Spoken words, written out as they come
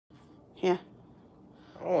Here.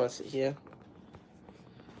 I don't want to sit here.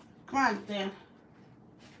 Come on, Dan.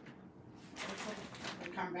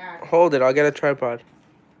 Come back. Hold it. I'll get a tripod.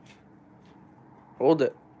 Hold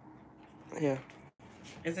it. Yeah.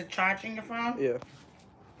 Is it charging your phone? Yeah.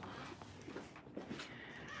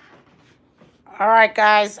 All right,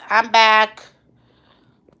 guys. I'm back.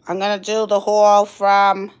 I'm going to do the haul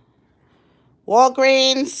from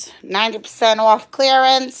Walgreens. 90% off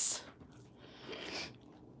clearance.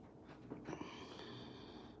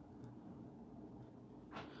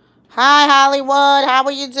 Hi, Hollywood. How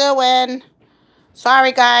are you doing?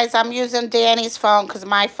 Sorry, guys. I'm using Danny's phone because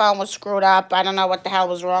my phone was screwed up. I don't know what the hell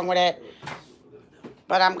was wrong with it.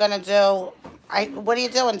 But I'm going to do... What are you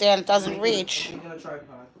doing, Dan? It doesn't reach.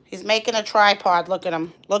 He's making a tripod. Look at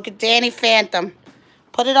him. Look at Danny Phantom.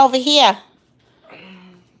 Put it over here.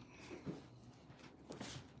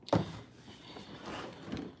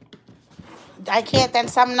 I can't, then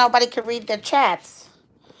nobody can read the chats.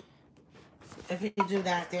 If you do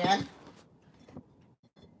that, Dan.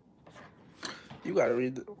 You gotta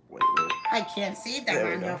read the... Wait. I can't see that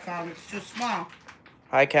on your phone. It's too small.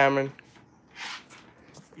 Hi, Cameron.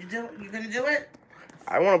 You gonna do it?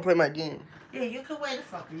 I want to play my game. Yeah, you can wait a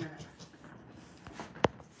fucking minute.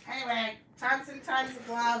 Anyway, tons and tons of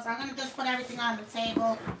gloves. I'm gonna just put everything on the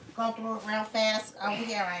table. Go through it real fast. Oh,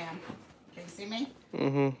 here I am. Can you see me?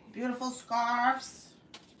 Mm-hmm. Beautiful scarves.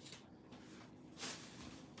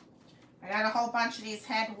 I got a whole bunch of these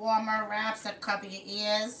head warmer wraps that cover your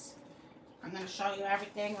ears. I'm going to show you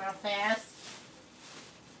everything real fast.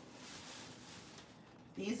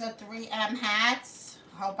 These are 3M hats.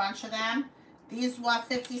 A whole bunch of them. These were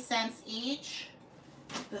 50 cents each.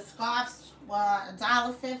 The scarves were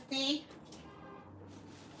 $1.50.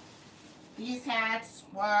 These hats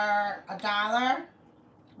were $1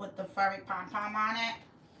 with the furry pom-pom on it.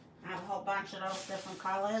 I have a whole bunch of those different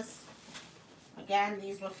colors. Again,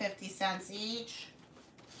 these were 50 cents each.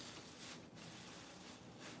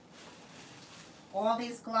 All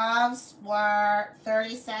these gloves were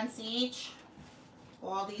 30 cents each.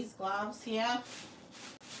 All these gloves here,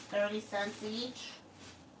 30 cents each.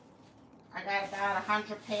 I got about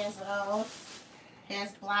 100 pairs of those.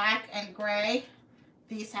 Here's black and gray.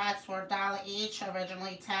 These hats were $1 each,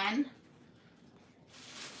 originally 10.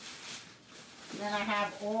 And then I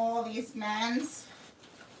have all these men's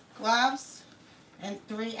gloves and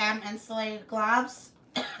 3M insulated gloves.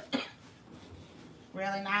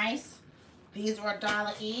 Really nice. These were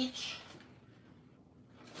 $1 each.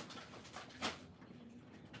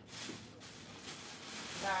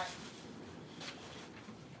 Got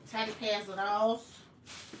 10 pairs of those.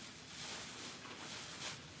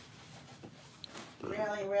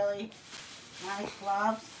 Really, really nice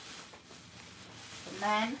gloves for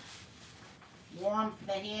men. Warm for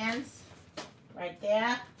the hands. Right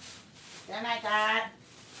there. Then I got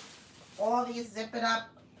all these Zip It Up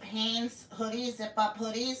Hanes hoodies, zip up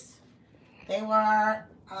hoodies. They were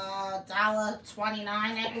 $1.29,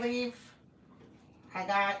 I believe. I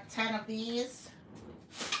got 10 of these.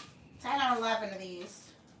 10 or 11 of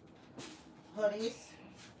these hoodies.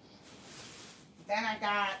 Then I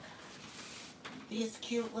got these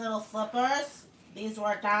cute little slippers. These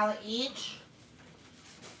were $1 each.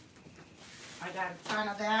 I got a ton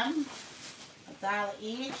of them. $1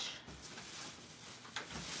 each.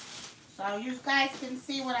 So you guys can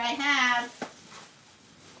see what I have.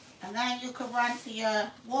 And then you could run to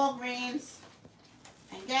your Walgreens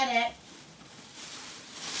and get it.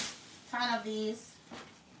 A ton of these.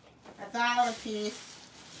 $1 a piece.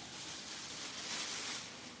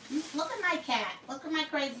 Look at my cat. Look at my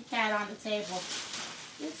crazy cat on the table.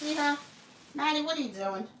 You see her? Maddie, what are you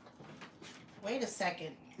doing? Wait a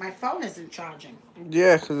second. My phone isn't charging.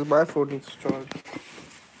 Yeah, because my phone needs to charge.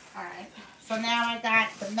 Alright. So now I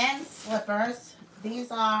got the men's slippers.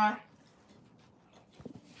 These are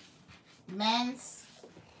men's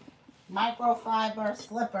microfiber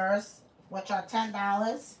slippers, which are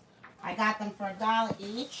 $10. I got them for $1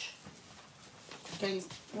 each. Okay,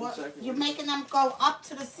 you're making them go up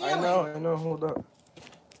to the ceiling. I know. Hold up.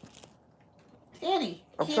 Danny,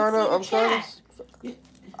 I'm trying to.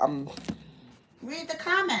 Read the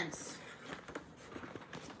comments.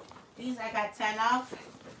 These I got 10 of.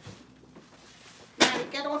 Now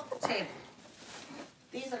get off the table.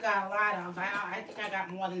 These I got a lot of. I think I got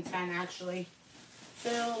more than 10 actually. 2,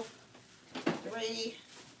 3.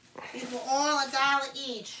 These were all $1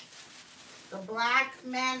 each. The black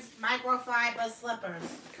men's microfiber slippers.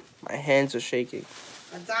 My hands are shaking.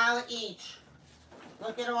 $1 each.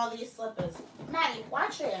 Look at all these slippers. Maddie,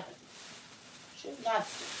 watch it. She's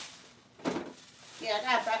nuts. Yeah,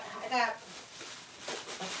 I got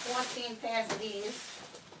like 14 pairs of these.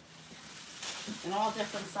 in all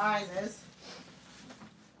different sizes.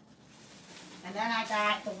 And then I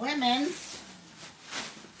got the women's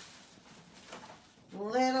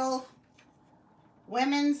little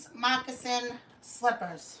women's moccasin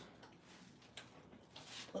slippers.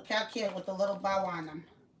 Look how cute with the little bow on them.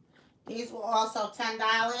 These were also $10,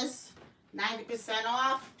 90%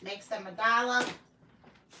 off, makes them $1.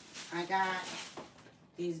 I got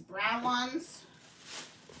these brown ones,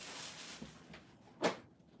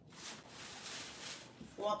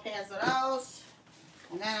 4 pairs of those,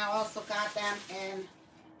 and then I also got them in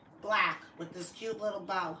black with this cute little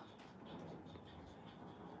bow.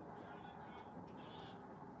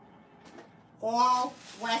 All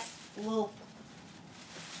West Loop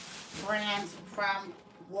brands from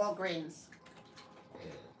Walgreens.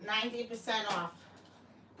 90% off.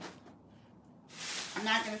 I'm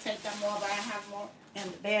not going to take them all, but I have more in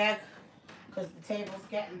the bag because the table's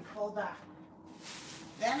getting filled up.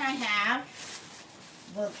 Then I have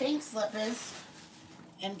the pink slippers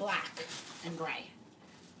in black and gray,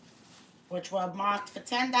 which were marked for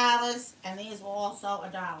 $10, and these were also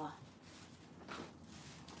 $1.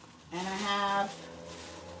 And I have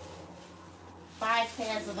 5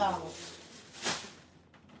 pairs of those.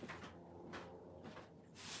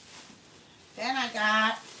 Then I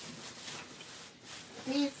got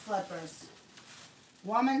these slippers.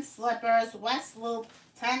 Woman's slippers, West Loop,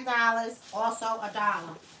 $10, also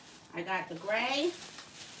 $1. I got the gray.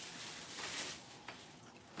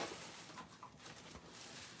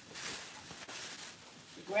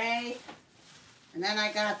 And then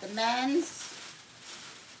I got the men's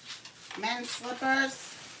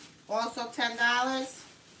slippers, also $10,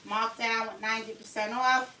 marked down with 90%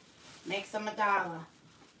 off, makes them $1.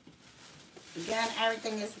 Again,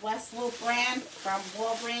 everything is West Loop brand from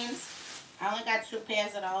Walgreens. I only got 2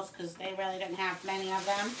 pairs of those because they really didn't have many of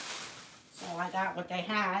them. So I got what they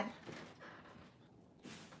had.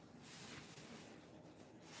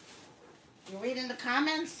 You reading the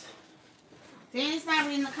comments? Danny's not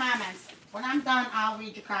reading the comments. When I'm done, I'll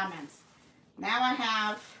read your comments. Now I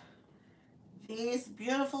have these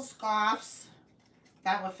beautiful scarves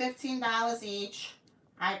that were $15 each.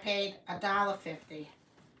 I paid $1.50.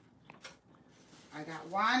 I got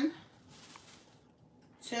 1,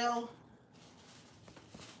 2,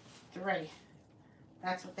 3.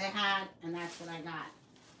 That's what they had, and that's what I got.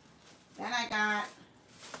 Then I got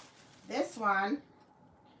this one,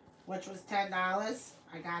 which was $10.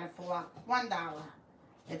 I got it for $1.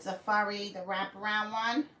 It's a furry, the wraparound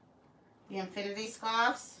one, the infinity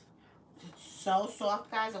scarves. It's so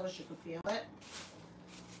soft, guys. I wish you could feel it.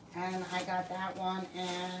 And I got that one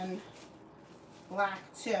in black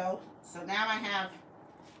too. So now I have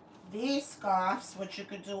these scarves, which you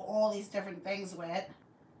could do all these different things with.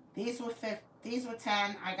 These were 10.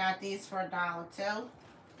 I got these for $1 too.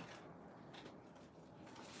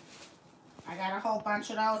 I got a whole bunch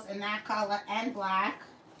of those in that color and black.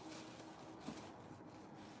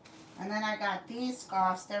 And then I got these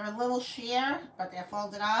scarves. They're a little sheer, but they're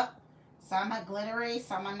folded up. Some are glittery,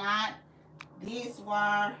 some are not. These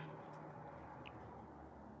were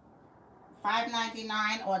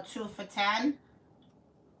 $5.99 or 2 for $10.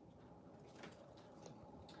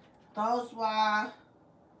 Those were, I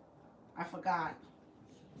forgot.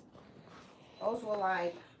 Those were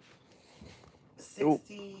like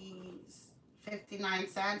 59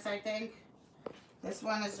 cents, I think. This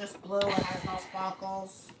one is just blue. It has no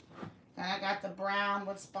sparkles. Then I got the brown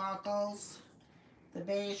with sparkles. The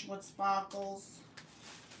beige with sparkles.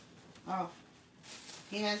 Oh,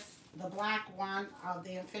 here's the black one of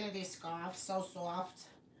the infinity scarf. So soft.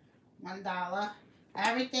 $1.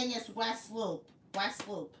 Everything is West Loop. West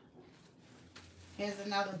Loop. Here's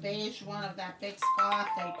another beige one of that big scarf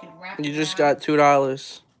that you could wrap You around. just got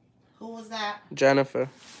 $2. Who was that? Jennifer.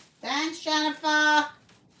 Thanks, Jennifer.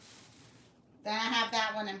 Then I have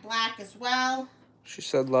that one in black as well. She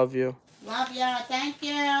said love you. Love you. Thank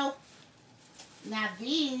you. Now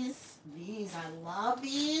these, I love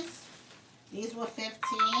these. These were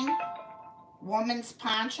 $15. Woman's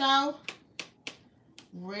poncho.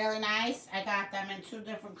 Really nice. I got them in 2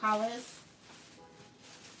 different colors.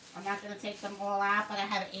 I'm not going to take them all out, but I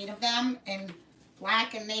had 8 of them in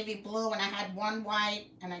black and navy blue, and I had 1 white,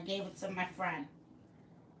 and I gave it to my friend.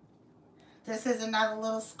 This is another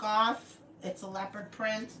little scarf. It's a leopard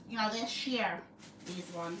print. You know, they're sheer,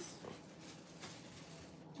 these ones.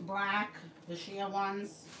 Black, the sheer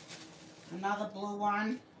ones. Another blue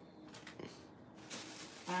one.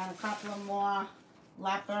 And a couple of more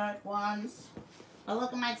leopard ones. But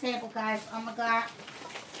look at my table, guys. Oh my God.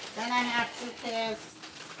 Then I have 2 pairs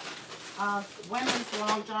of women's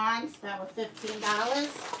long johns that were $15.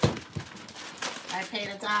 I paid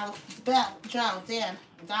Bill, Joe, Dan,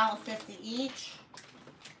 $1.50 each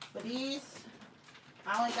for these.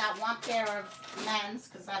 I only got one pair of men's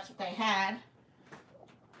because that's what they had.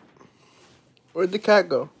 Where'd the cat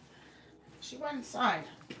go? She went inside.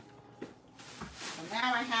 So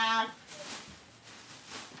now I have,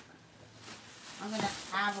 I'm going to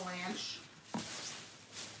avalanche.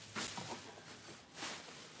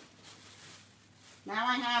 Now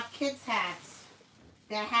I have kids' hats.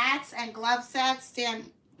 They're hats and glove sets. Dan,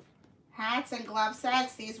 hats and glove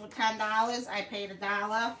sets. These were $10. I paid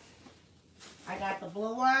 $1. I got the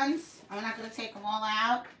blue ones. I'm not going to take them all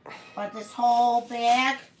out, but this whole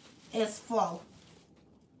bag is full.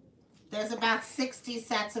 There's about 60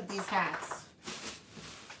 sets of these hats.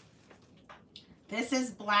 This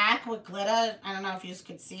is black with glitter. I don't know if you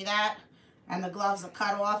could see that. And the gloves are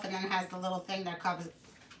cut off, and then it has the little thing that covers,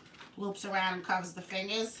 loops around and covers the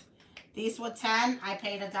fingers. These were 10. I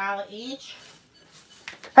paid $1 each.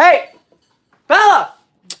 Hey! Bella!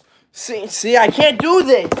 See, I can't do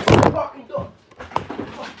this. Fucking door.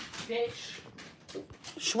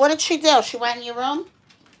 Bitch. What did she do? She went in your room?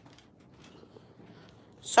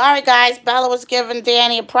 Sorry, guys. Bella was giving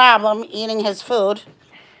Danny a problem eating his food.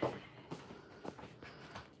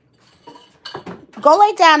 Go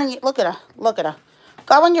lay down and look at her. Look at her.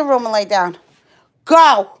 Go in your room and lay down.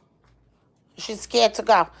 Go. She's scared to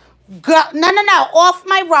go. Go. No. Off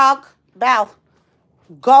my rug. Belle.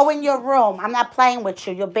 Go in your room. I'm not playing with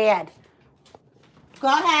you. You're bad. Go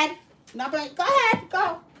ahead. Nobody. Go ahead.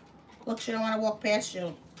 Go. Look, she don't want to walk past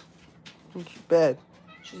you. She's bad.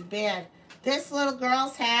 She's bad. This little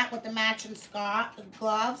girl's hat with the matching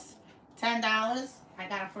gloves, $10. I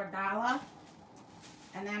got it for $1.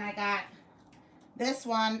 And then I got this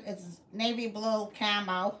one. It's navy blue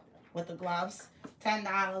camo with the gloves, $10.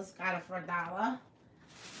 Got it for $1.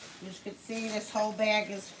 You can see this whole bag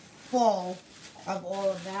is full of all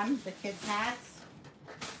of them. The kids' hats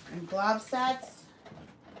and glove sets.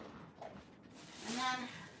 And then,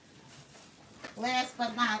 last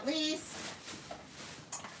but not least,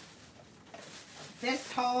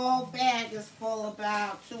 this whole bag is full of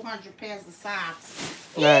about 200 pairs of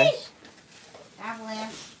socks. Nice.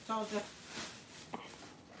 Avalanche, told you.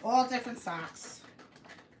 All different socks.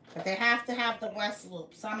 But they have to have the West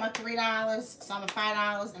Loop. Some are $3, some are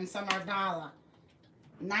 $5, and some are $1.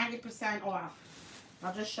 90% off.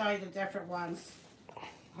 I'll just show you the different ones.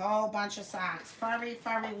 Whole bunch of socks. Furry,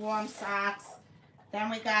 warm socks.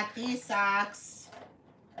 Then we got these socks.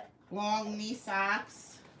 Long knee socks.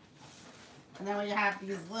 And then we have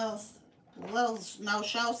these little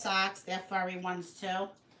no-show socks. They're furry ones too.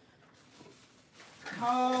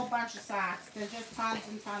 Whole bunch of socks. There's just tons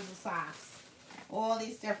and tons of socks. All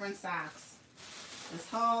these different socks. This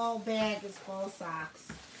whole bag is full of socks.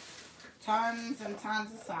 Tons and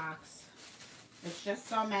tons of socks. It's just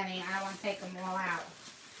so many. I don't want to take them all out.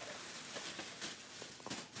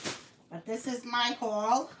 But this is my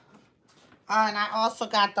haul. And I also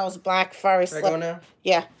got those black furry slippers. Can I go now?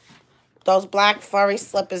 Yeah. Those black furry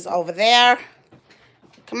slippers over there.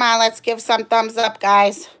 Come on, let's give some thumbs up,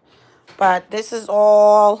 guys. But this is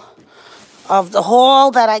all of the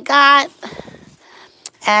haul that I got.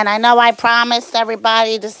 And I know I promised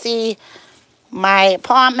everybody to see my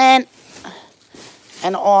apartment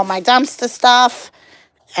and all my dumpster stuff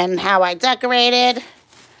and how I decorated.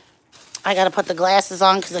 I got to put the glasses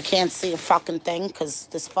on because I can't see a fucking thing because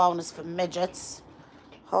this phone is for midgets.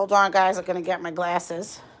 Hold on, guys. I'm going to get my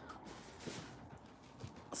glasses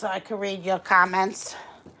so I can read your comments.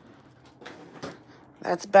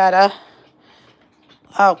 That's better.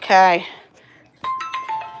 Okay.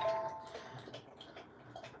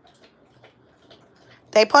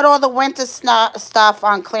 They put all the winter stuff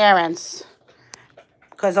on clearance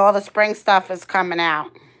because all the spring stuff is coming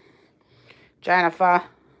out. Jennifer.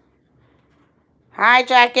 Hi,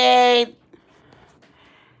 Jackie.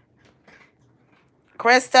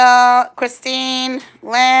 Crystal, Christine,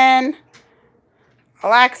 Lynn,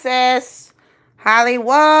 Alexis,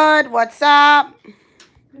 Hollywood, what's up?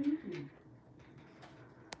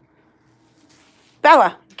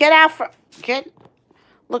 Bella, get out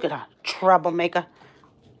look at her, troublemaker.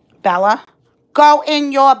 Bella, go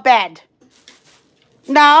in your bed.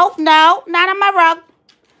 No, not on my rug.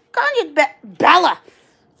 Go in your bed. Bella,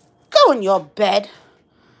 go in your bed.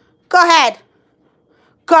 Go ahead.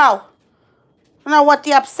 Go. I don't know what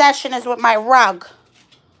the obsession is with my rug.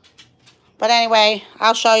 But anyway,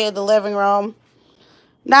 I'll show you the living room.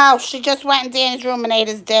 No, she just went in Danny's room and ate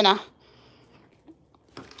his dinner.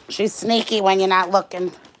 She's sneaky when you're not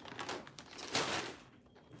looking.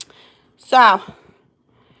 So,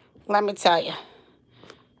 let me tell you.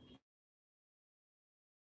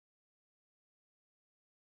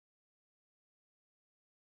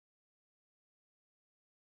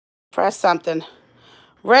 Press something.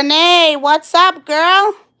 Renee, what's up,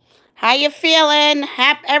 girl? How you feeling?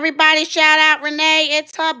 Everybody shout out Renee.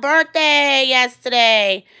 It's her birthday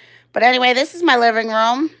yesterday. But anyway, this is my living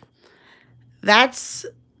room.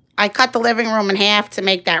 I cut the living room in half to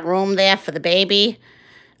make that room there for the baby.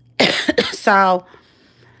 So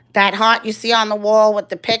that heart you see on the wall with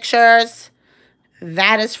the pictures,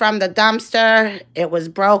 that is from the dumpster. It was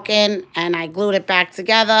broken and I glued it back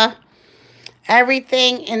together.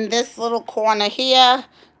 Everything in this little corner here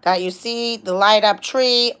that you see, the light up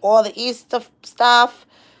tree, all the Easter stuff,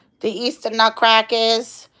 the Easter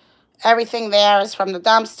nutcrackers, everything there is from the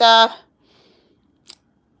dumpster.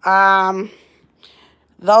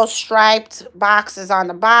 Those striped boxes on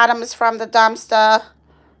the bottom is from the dumpster.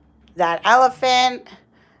 That elephant,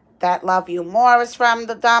 that Love You More is from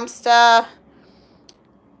the dumpster.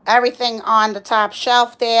 Everything on the top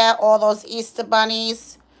shelf there, all those Easter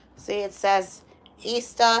bunnies. See, it says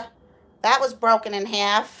Easter. That was broken in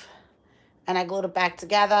half, and I glued it back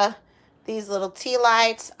together. These little tea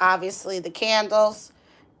lights, obviously the candles.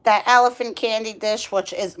 That elephant candy dish,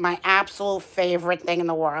 which is my absolute favorite thing in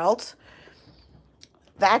the world.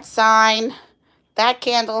 That sign, that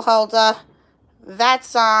candle holder, that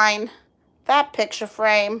sign, that picture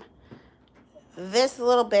frame, this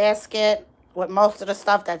little basket with most of the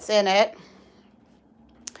stuff that's in it.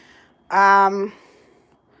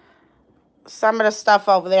 Some of the stuff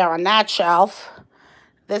over there on that shelf.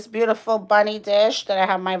 This beautiful bunny dish that I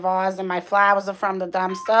have my vase and my flowers are from the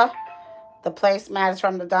dumpster. The placemat is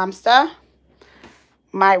from the dumpster.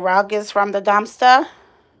 My rug is from the dumpster.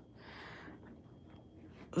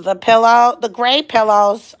 The gray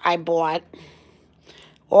pillows I bought.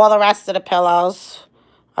 All the rest of the pillows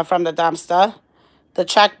are from the dumpster. The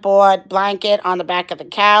checkboard blanket on the back of the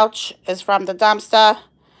couch is from the dumpster.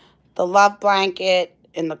 The love blanket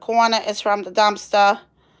in the corner is from the dumpster.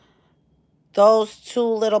 Those two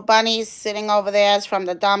little bunnies sitting over there is from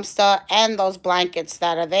the dumpster, and those blankets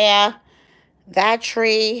that are there. That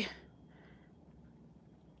tree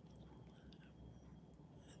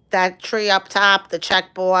up top, the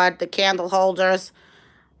checkboard, the candle holders.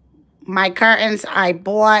 My curtains I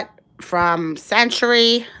bought from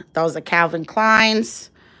Century. Those are Calvin Klein's.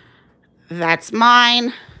 That's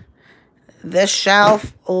mine. This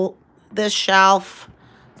shelf, the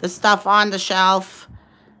stuff on the shelf,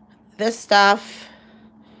 this stuff,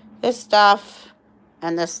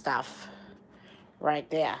 and this stuff right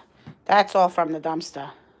there. That's all from the dumpster.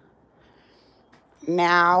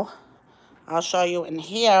 Now, I'll show you in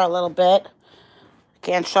here a little bit.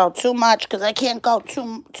 Can't show too much because I can't go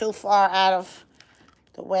too far out of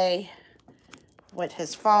the way with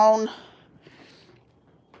his phone.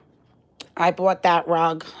 I bought that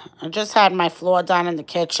rug. I just had my floor done in the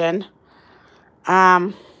kitchen.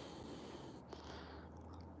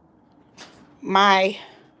 My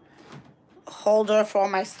holder for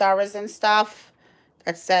my stirrers and stuff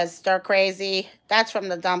that says Stir Crazy, that's from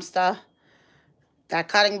the dumpster. That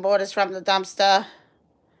cutting board is from the dumpster.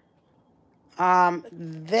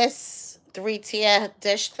 This 3-tier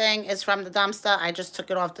dish thing is from the dumpster. I just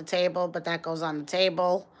took it off the table, but that goes on the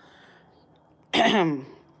table. The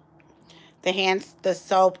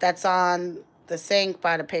soap that's on the sink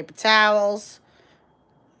by the paper towels.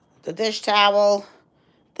 The dish towel.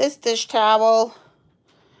 This dish towel.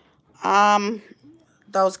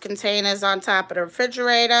 Those containers on top of the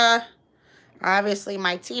refrigerator. Obviously,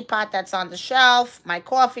 my teapot that's on the shelf. My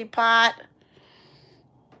coffee pot.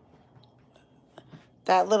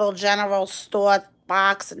 That little general store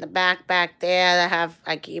box in the back there that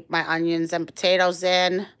I keep my onions and potatoes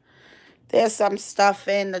in. There's some stuff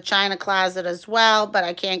in the china closet as well, but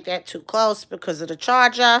I can't get too close because of the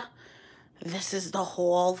charger. This is the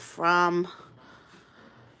haul from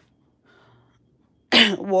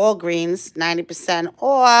Walgreens, 90%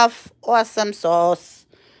 off, awesome sauce.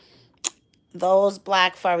 Those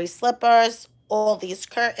black furry slippers, all these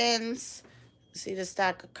curtains. See the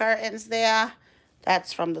stack of curtains there?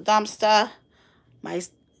 That's from the dumpster. My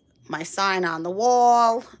sign on the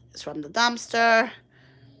wall is from the dumpster.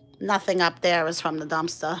 Nothing up there is from the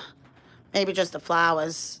dumpster. Maybe just the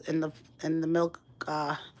flowers in the milk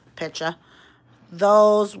pitcher.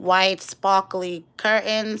 Those white sparkly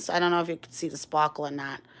curtains. I don't know if you can see the sparkle or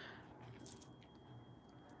not.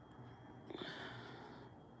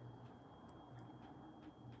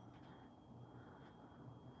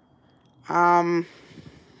 I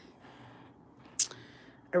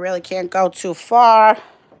really can't go too far,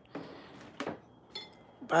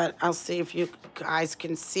 but I'll see if you guys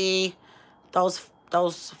can see those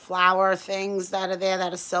flower things that are there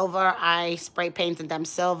that are silver. I spray painted them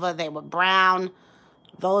silver. They were brown.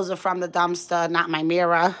 Those are from the dumpster, not my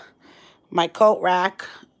mirror. My coat rack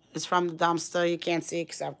is from the dumpster. You can't see it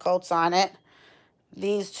because I have coats on it.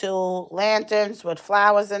 These 2 lanterns with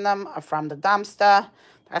flowers in them are from the dumpster.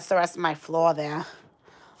 That's the rest of my floor there.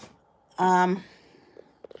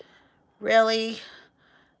 Really,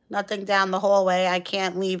 nothing down the hallway. I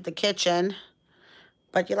can't leave the kitchen.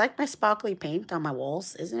 But you like my sparkly paint on my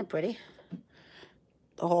walls? Isn't it pretty?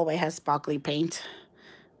 The hallway has sparkly paint.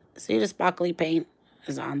 See, the sparkly paint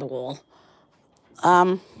is on the wall.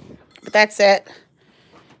 But that's it.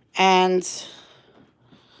 And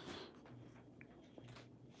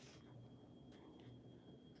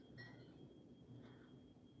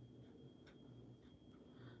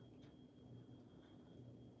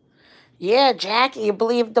yeah, Jackie, you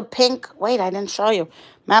believe the pink? Wait, I didn't show you.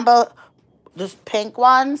 Remember those pink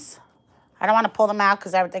ones? I don't want to pull them out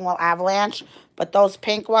because everything will avalanche. But those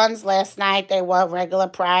pink ones, last night, they were regular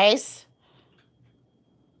price.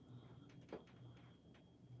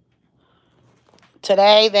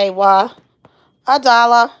 Today, they were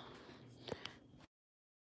 $1.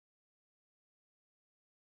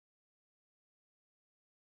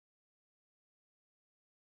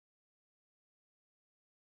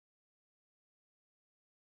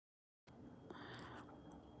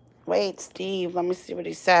 Wait, Steve, let me see what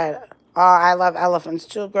he said. Oh, I love elephants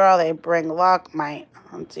too, girl. They bring luck. My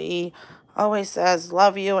auntie always says,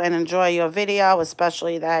 love you and enjoy your video,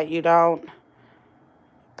 especially that you don't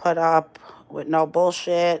put up with no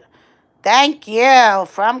bullshit. Thank you.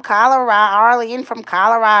 From Colorado. Arlene from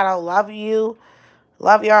Colorado. Love you.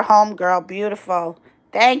 Love your home, girl. Beautiful.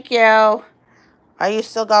 Thank you. Are you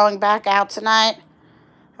still going back out tonight?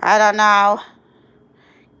 I don't know.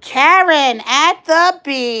 Karen at the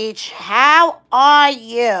beach. How are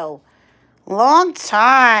you? Long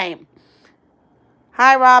time.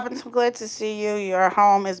 Hi, Robin. So glad to see you. Your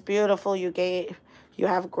home is beautiful. You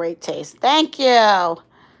have great taste. Thank you.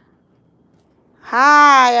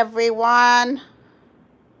 Hi, everyone.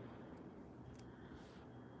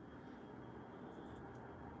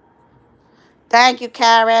 Thank you,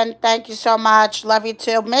 Karen. Thank you so much. Love you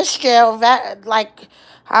too. Missed you. Like,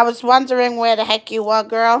 I was wondering where the heck you were,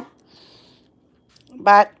 girl.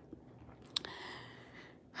 But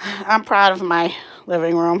I'm proud of my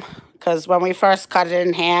living room. Because when we first cut it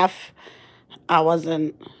in half, I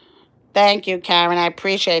wasn't... Thank you, Karen. I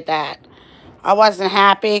appreciate that. I wasn't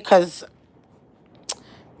happy because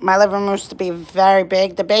my living room used to be very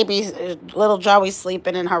big. The baby's... Little Joey's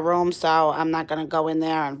sleeping in her room, so I'm not going to go in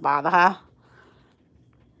there and bother her.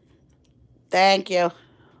 Thank you.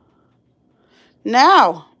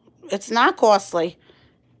 No, it's not costly.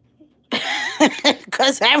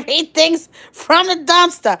 Because everything's from the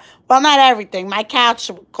dumpster. Well, not everything. My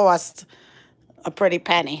couch cost a pretty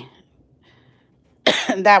penny.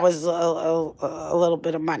 That was a little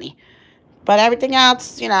bit of money. But everything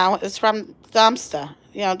else, you know, is from the dumpster.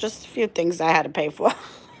 You know, just a few things I had to pay for.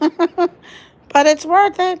 But it's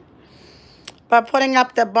worth it. But putting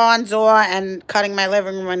up the barn door and cutting my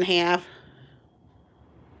living room in half.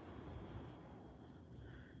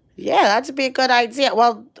 Yeah, that'd be a good idea.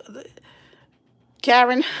 Well,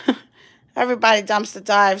 Karen, everybody dumpster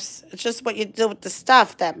dives. It's just what you do with the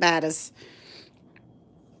stuff that matters.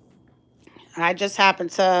 I just happen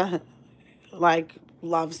to, like,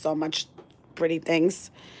 love so much pretty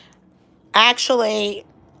things. Actually,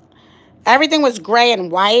 everything was gray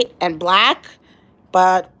and white and black,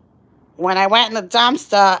 but when I went in the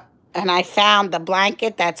dumpster and I found the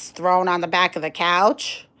blanket that's thrown on the back of the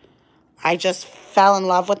couch, I just fell in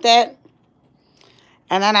love with it.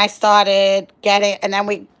 And then I started getting, and then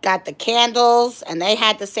we got the candles, and they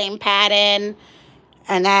had the same pattern.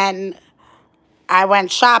 And then I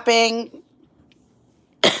went shopping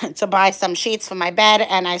to buy some sheets for my bed,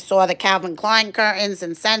 and I saw the Calvin Klein curtains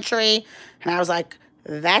in Century, and I was like,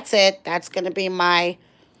 that's it. That's going to be my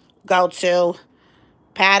go-to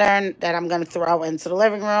pattern that I'm going to throw into the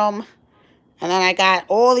living room. And then I got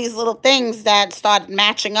all these little things that started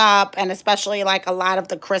matching up, and especially like a lot of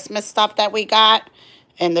the Christmas stuff that we got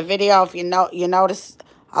in the video. If you notice,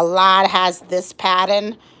 a lot has this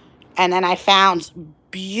pattern. And then I found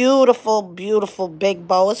beautiful, beautiful big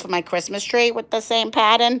bows for my Christmas tree with the same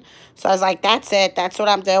pattern. So I was like, that's it. That's what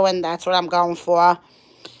I'm doing. That's what I'm going for.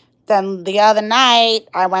 Then the other night,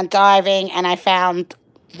 I went diving, and I found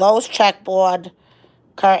those checkerboard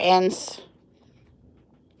curtains.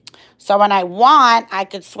 So when I want, I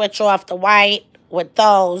could switch off the white with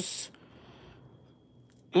those.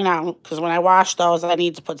 You know, because when I wash those, I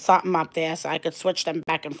need to put something up there so I could switch them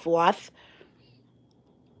back and forth.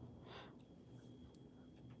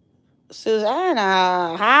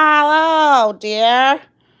 Susanna, hello, dear.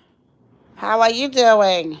 How are you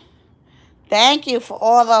doing? Thank you for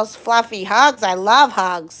all those fluffy hugs. I love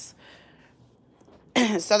hugs.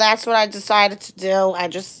 So that's what I decided to do. I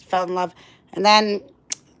just fell in love. And then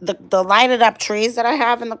the lighted up trees that I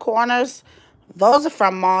have in the corners, those are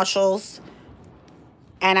from Marshall's.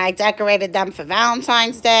 And I decorated them for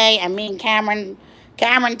Valentine's Day. And me and Cameron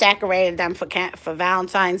decorated them for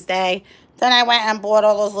Valentine's Day. Then I went and bought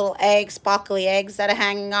all those little eggs, sparkly eggs that are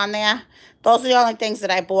hanging on there. Those are the only things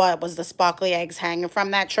that I bought, was the sparkly eggs hanging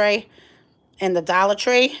from that tree in the Dollar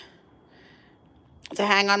Tree to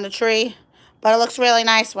hang on the tree. But it looks really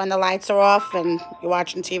nice when the lights are off and you're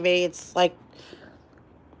watching TV. It's like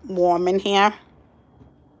warm in here.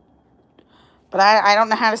 But I don't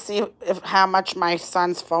know how to see how much my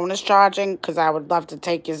son's phone is charging, because I would love to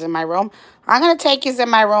take his in my room. I'm going to take his in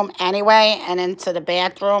my room anyway and into the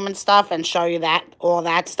bathroom and stuff and show you all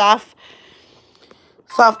that stuff.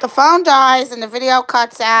 So if the phone dies and the video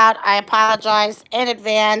cuts out, I apologize in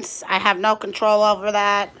advance. I have no control over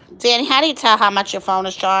that. Danny, how do you tell how much your phone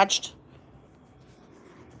is charged?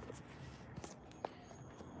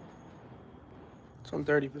 It's on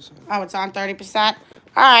 30%. Oh, it's on 30%?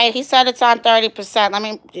 All right, he said it's on 30%. Let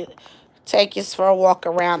me take you for a walk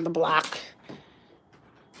around the block.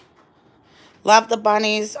 Love the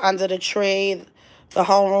bunnies under the tree. The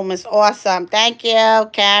whole room is awesome. Thank you,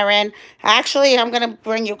 Karen. Actually, I'm going to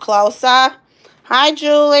bring you closer. Hi,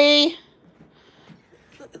 Julie.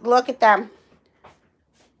 Look at them.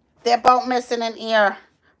 They're both missing an ear.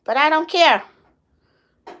 But I don't care.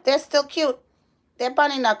 They're still cute. They're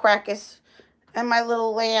bunny nutcrackers. And my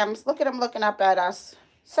little lambs. Look at them looking up at us.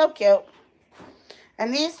 So cute.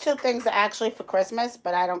 And these two things are actually for Christmas,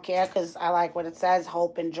 but I don't care because I like what it says,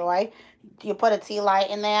 hope and joy. You put a tea light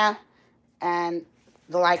in there, and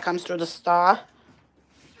the light comes through the star.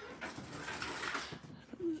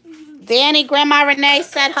 Danny, Grandma Renee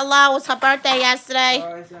said hello. It was her birthday yesterday.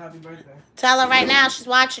 I said happy birthday. Tell her right now. She's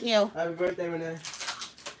watching you. Happy birthday, Renee.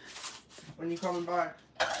 When you coming by?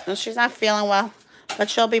 Well, she's not feeling well, but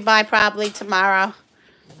she'll be by probably tomorrow.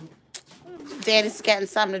 Danny's getting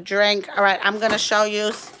something to drink. All right, I'm going to show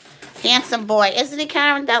you. Handsome boy. Isn't he,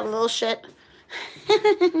 Karen, that little shit?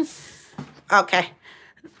 Okay.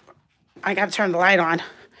 I got to turn the light on.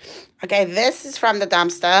 Okay, this is from the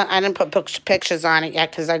dumpster. I didn't put pictures on it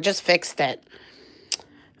yet because I just fixed it.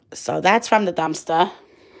 So that's from the dumpster.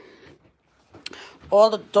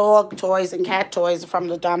 All the dog toys and cat toys are from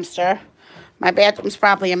the dumpster. My bathroom's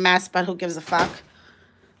probably a mess, but who gives a fuck?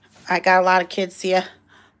 I got a lot of kids here.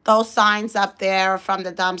 Those signs up there are from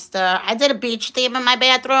the dumpster. I did a beach theme in my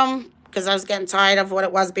bathroom because I was getting tired of what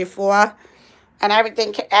it was before. And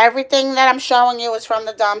everything that I'm showing you is from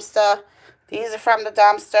the dumpster. These are from the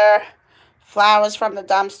dumpster. Flowers from the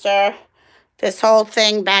dumpster. This whole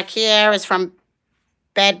thing back here is from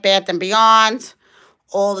Bed Bath & Beyond.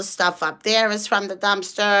 All the stuff up there is from the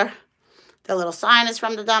dumpster. The little sign is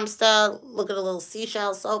from the dumpster. Look at the little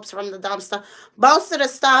seashell soaps from the dumpster. Most of the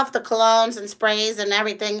stuff, the colognes and sprays and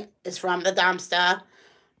everything, is from the dumpster.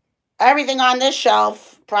 Everything on this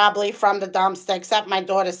shelf, probably from the dumpster, except my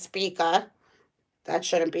daughter's speaker. That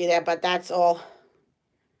shouldn't be there, but that's all.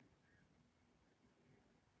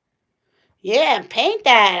 Yeah, paint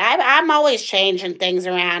that. I'm always changing things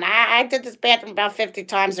around. I did this bathroom about 50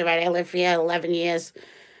 times already. I lived here 11 years.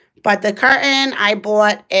 But the curtain I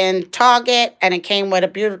bought in Target, and it came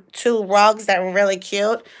with two rugs that were really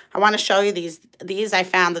cute. I want to show you these. These I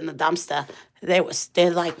found in the dumpster.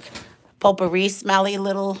 They're like potpourri smelly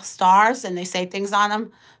little stars, and they say things on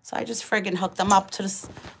them. So I just friggin' hooked them up to the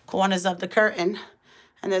corners of the curtain.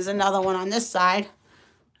 And there's another one on this side.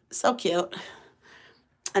 So cute.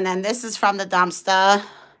 And then this is from the dumpster.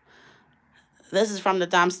 This is from the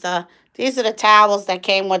dumpster. These are the towels that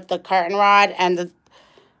came with the curtain rod, and the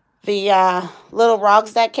little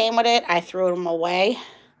rugs that came with it. I threw them away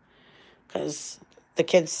because the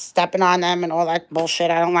kids stepping on them and all that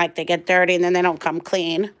bullshit. I don't like. They get dirty and then they don't come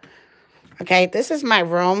clean. Okay, this is my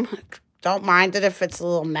room. Don't mind it if it's a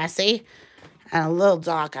little messy and a little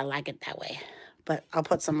dark. I like it that way. But I'll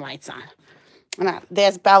put some lights on. And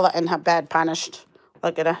there's Bella in her bed, punished.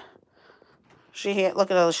 Look at her.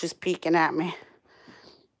 Look at her. She's peeking at me.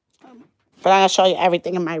 But I'm going to show you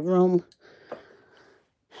everything in my room.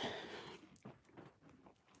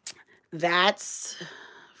 That's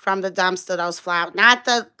from the dumpster, those flowers. Not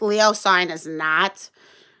the Leo sign is not.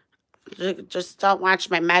 Just don't watch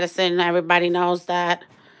my medicine. Everybody knows that.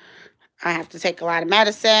 I have to take a lot of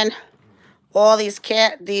medicine. All these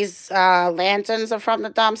lanterns are from the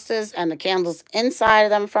dumpsters, and the candles inside of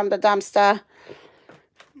them from the dumpster.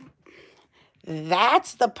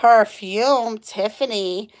 That's the perfume,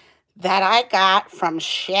 Tiffany, that I got from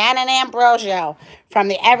Shannon Ambrosio from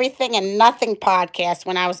the Everything and Nothing podcast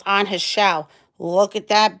when I was on his show. Look at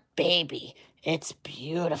that baby. It's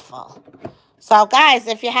beautiful. So, guys,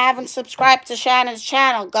 if you haven't subscribed to Shannon's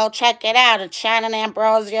channel, go check it out. It's Shannon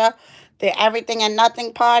Ambrosio, the Everything and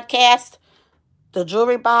Nothing podcast, the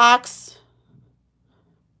jewelry box.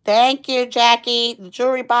 Thank you, Jackie. The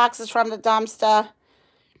jewelry box is from the dumpster.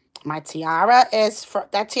 My tiara is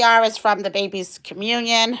from the baby's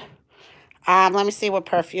communion. Let me see what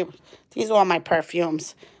perfume. These are all my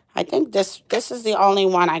perfumes. I think this is the only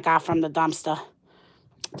one I got from the dumpster.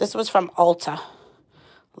 This was from Ulta.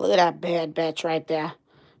 Look at that bad bitch right there.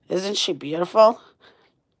 Isn't she beautiful?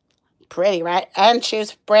 Pretty, right? And she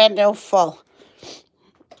was brand new full.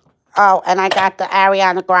 Oh, and I got the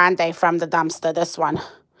Ariana Grande from the dumpster. This one.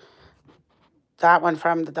 That one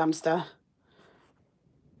from the dumpster.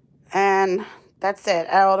 And that's it.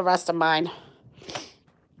 All the rest of mine.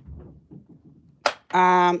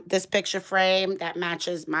 This picture frame that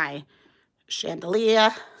matches my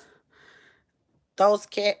chandelier. Those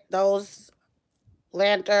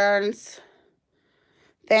lanterns.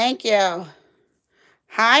 Thank you.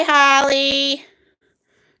 Hi, Holly.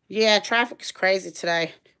 Yeah, traffic is crazy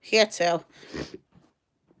today. Here too.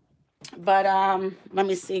 But let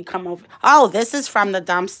me see. Come over. Oh, this is from the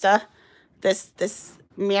dumpster. This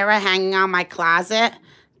mirror hanging on my closet.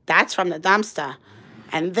 That's from the dumpster.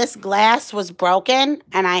 And this glass was broken,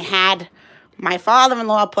 and I had my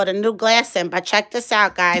father-in-law put a new glass in. But check this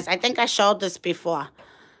out, guys. I think I showed this before.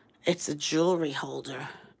 It's a jewelry holder.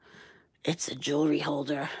 It's a jewelry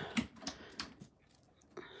holder.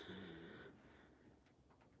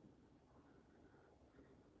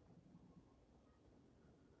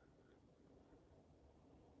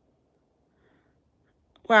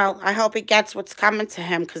 Well, I hope he gets what's coming to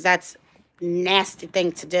him, because that's a nasty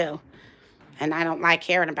thing to do. And I don't like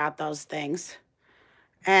hearing about those things.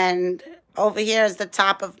 And over here is the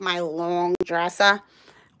top of my long dresser.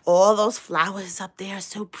 All those flowers up there are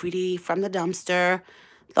so pretty from the dumpster.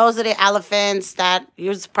 Those are the elephants that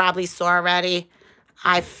you probably saw already.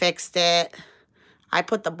 I fixed it. I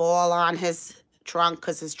put the ball on his trunk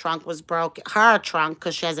because his trunk was broken. Her trunk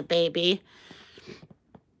because she has a baby.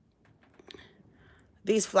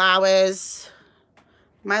 These flowers.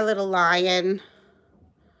 My little lion.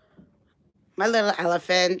 My little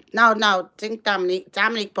elephant. No, I think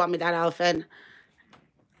Dominique bought me that elephant.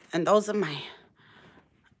 And those are my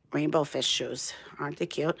rainbow fish shoes. Aren't they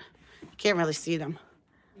cute? You can't really see them.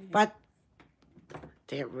 But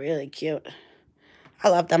they're really cute. I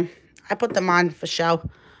love them. I put them on for show.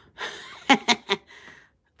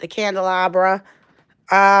 The candelabra.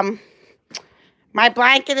 My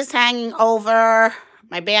blanket is hanging over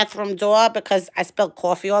my bathroom door because I spilled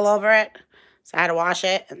coffee all over it. So I had to wash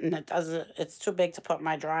it, and it's too big to put in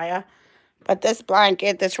my dryer. But this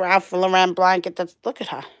blanket, this Ralph Lauren blanket, look at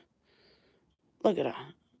her. Look at her.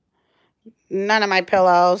 None of my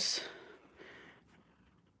pillows.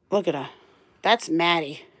 Look at her. That's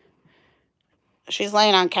Maddie. She's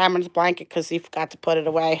laying on Cameron's blanket because he forgot to put it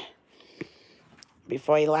away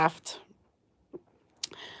before he left.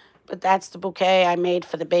 But that's the bouquet I made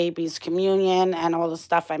for the baby's communion and all the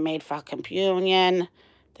stuff I made for communion.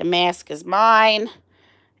 The mask is mine.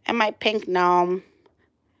 And my pink gnome.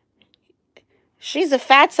 She's a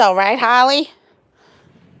fatso, right, Holly?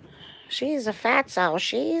 She's a fatso.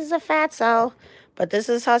 She's a fatso. But this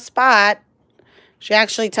is her spot. She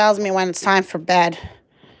actually tells me when it's time for bed.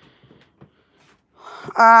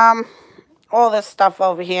 All this stuff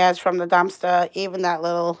over here is from the dumpster. Even that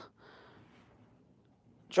little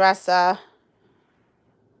dresser.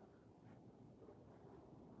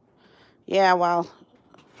 Yeah, well,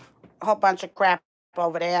 a whole bunch of crap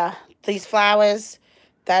over there. These flowers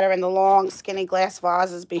that are in the long, skinny glass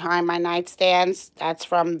vases behind my nightstands. That's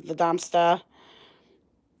from the dumpster.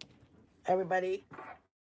 Everybody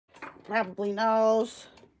probably knows.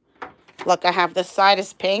 Look, I have this side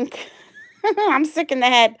is pink. I'm sick in the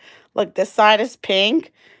head. Look, this side is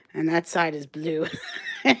pink, and that side is blue.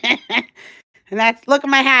 And look at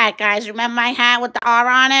my hat, guys. Remember my hat with the R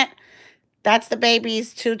on it? That's the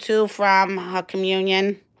baby's tutu from her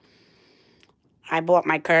communion. I bought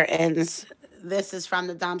my curtains. This is from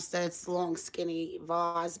the dumpster. It's the long, skinny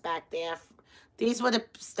vase back there. These were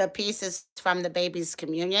the pieces from the baby's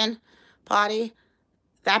communion party.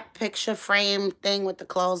 That picture frame thing with the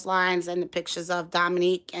clotheslines and the pictures of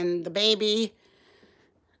Dominique and the baby.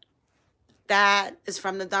 That is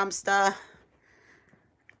from the dumpster.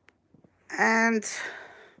 And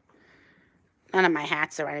none of my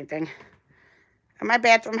hats or anything. And my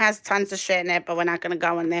bathroom has tons of shit in it, but we're not going to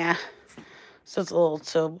go in there. So it's a little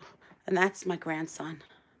tube. And that's my grandson.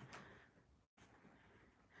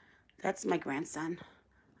 That's my grandson.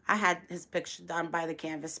 I had his picture done by the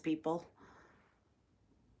canvas people.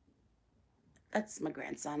 That's my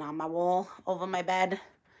grandson on my wall over my bed.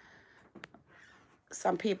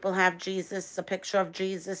 Some people have Jesus, a picture of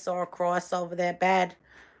Jesus or a cross over their bed.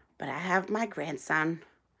 But I have my grandson.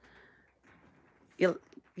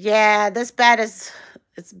 Yeah, this bed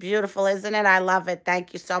it's beautiful, isn't it? I love it.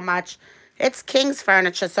 Thank you so much. It's King's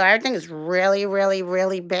furniture, so everything is really, really,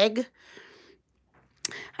 really big.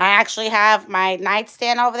 I actually have my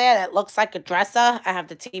nightstand over there that looks like a dresser. I have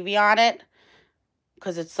the TV on it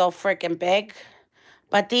because it's so freaking big.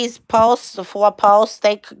 But these posts, the 4 posts,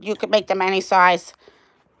 you could make them any size.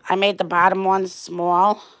 I made the bottom ones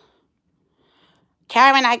small.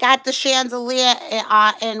 Karen, I got the chandelier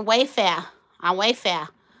in Wayfair, on Wayfair.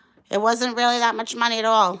 It wasn't really that much money at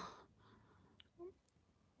all.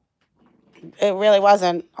 It really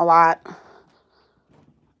wasn't a lot.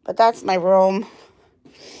 But that's my room.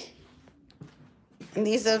 And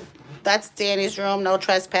that's Danny's room, no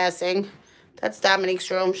trespassing. That's Dominique's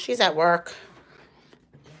room. She's at work.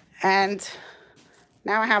 And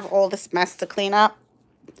now I have all this mess to clean up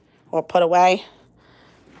or put away.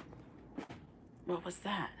 What was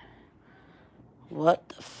that? What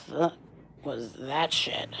the fuck was that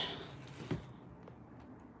shit?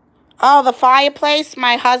 Oh, the fireplace.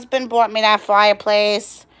 My husband bought me that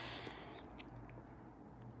fireplace.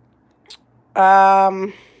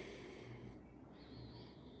 The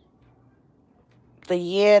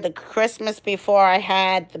Christmas before I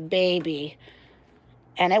had the baby.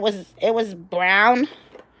 And it was brown,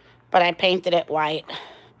 but I painted it white.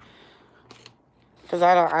 Because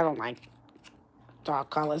I don't like dark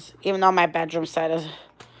colors. Even though my bedroom set is...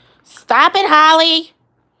 Stop it, Holly!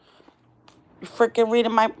 You freaking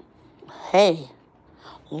reading my... Hey,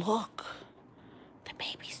 look. The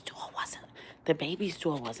baby's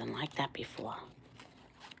door wasn't like that before.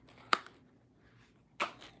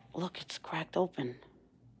 Look, it's cracked open.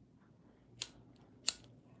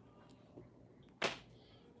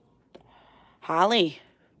 Holly,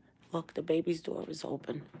 look, the baby's door is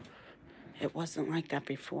open. It wasn't like that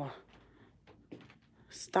before.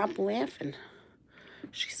 Stop laughing.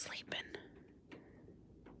 She's sleeping.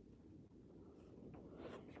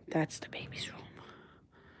 That's the baby's room.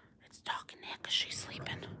 It's dark in there because she's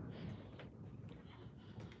sleeping.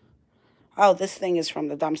 Oh, this thing is from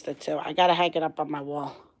the dumpster, too. I got to hang it up on my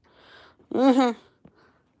wall. I'm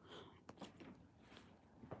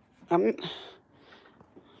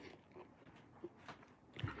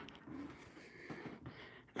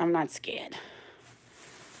not scared.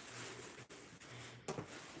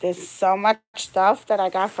 There's so much stuff that I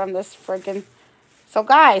got from this friggin'... So,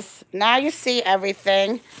 guys, now you see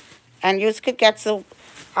everything. And you could get for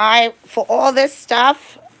all this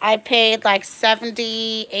stuff, I paid like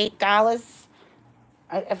 $78.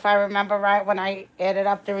 If I remember right, when I added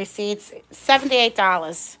up the receipts,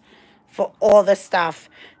 $78 for all this stuff.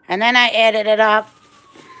 And then I added it up,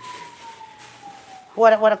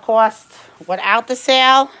 what it would have cost without the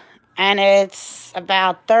sale, and it's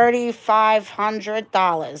about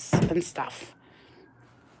 $3,500 and stuff.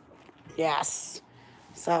 Yes.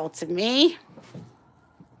 So to me,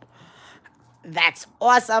 that's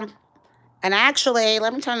awesome. And actually,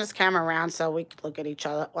 let me turn this camera around so we could look at each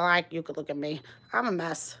other. Well, you could look at me. I'm a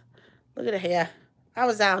mess. Look at it here. I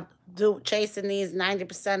was out chasing these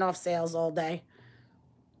 90% off sales all day.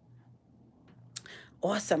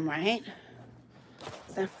 Awesome, right?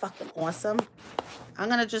 Isn't that fucking awesome? I'm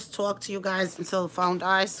going to just talk to you guys until the phone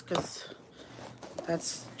dies, because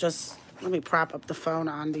that's just... Let me prop up the phone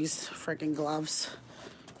on these freaking gloves.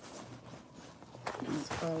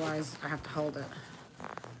 Otherwise, I have to hold it.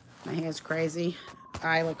 My hair's crazy.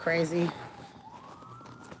 I look crazy.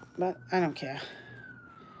 But I don't care.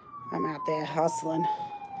 I'm out there hustling.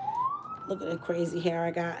 Look at the crazy hair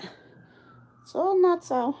I got. It's all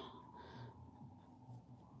nutso.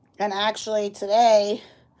 And actually today,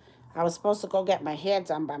 I was supposed to go get my hair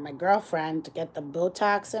done by my girlfriend to get the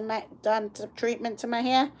Botox treatment to my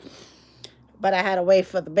hair. But I had to wait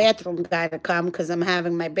for the bathroom guy to come because I'm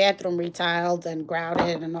having my bathroom retiled and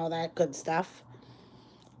grouted and all that good stuff.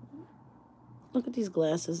 Look at these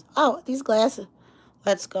glasses. Oh, these glasses.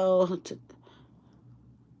 Let's go to...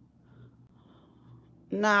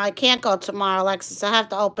 No, I can't go tomorrow, Alexis. I have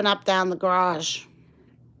to open up down the garage.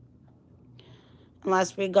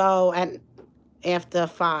 Unless we go after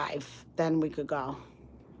 5, then we could go.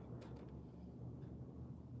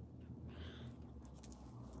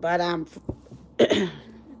 But I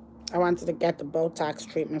wanted to get the Botox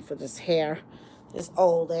treatment for this hair. This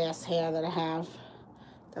old ass hair that I have.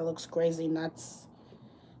 That looks crazy nuts.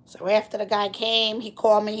 So after the guy came, he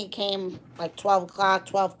called me. He came like 12 o'clock,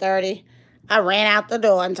 12:30. I ran out the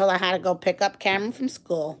door until I had to go pick up Cameron from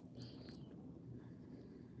school.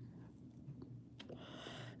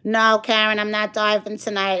 No, Karen, I'm not diving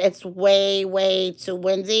tonight. It's way, way too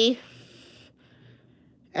windy.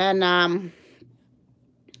 And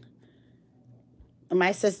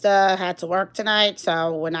my sister had to work tonight,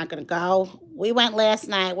 so we're not going to go. We went last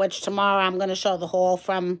night, which tomorrow I'm going to show the haul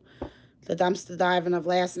from the dumpster diving of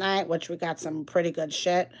last night, which we got some pretty good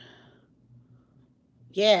shit.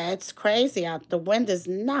 Yeah, it's crazy out. The wind is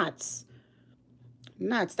nuts.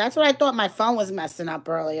 Nuts. That's what I thought my phone was messing up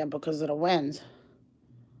earlier because of the wind.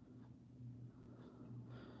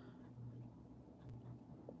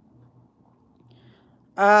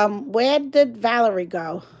 Where did Valerie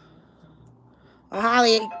go?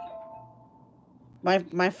 Holly,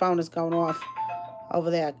 my phone is going off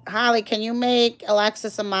over there. Holly, can you make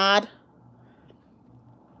Alexis a mod?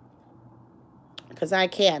 Because I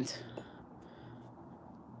can't.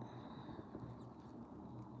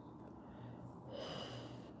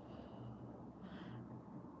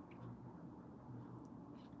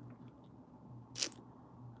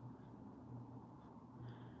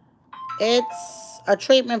 It's a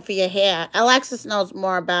treatment for your hair. Alexis knows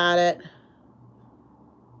more about it.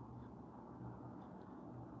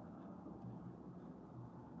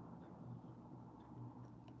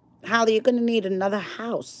 Holly, you're going to need another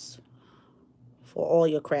house for all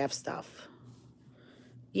your craft stuff.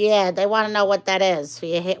 Yeah, they want to know what that is for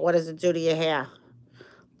your hair. What does it do to your hair?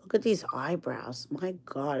 Look at these eyebrows. My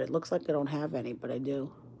God, it looks like I don't have any, but I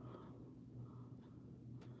do.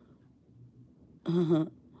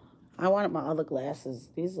 I wanted my other glasses.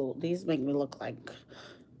 These make me look like...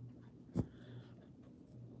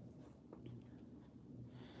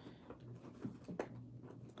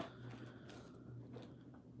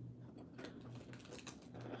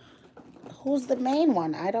 Who's the main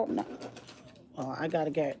one? I don't know. Oh, I gotta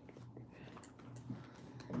get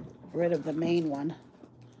rid of the main one.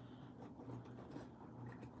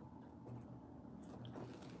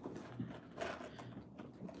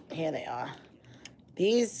 Here they are.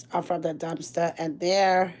 These are from the dumpster, and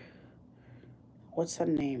they're... What's her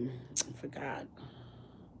name? I forgot.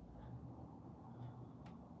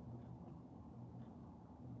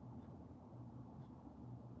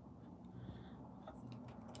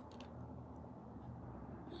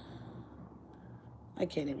 I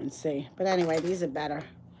can't even see. But anyway, these are better.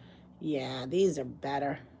 Yeah, these are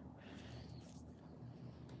better.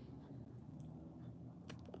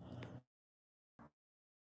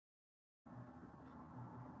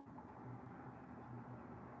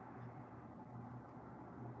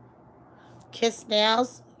 Kiss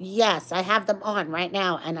nails? Yes, I have them on right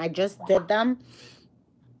now, and I just did them.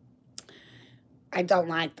 I don't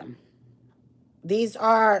like them. These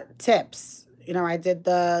are tips. You know, I did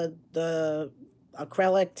the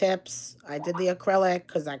acrylic tips. I did the acrylic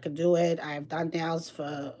because I could do it. I've done nails for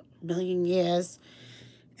a million years.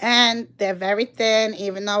 And they're very thin,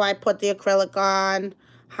 even though I put the acrylic on.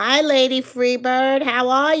 Hi, Lady Freebird. How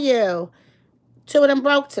are you? 2 of them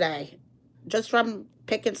broke today. Just from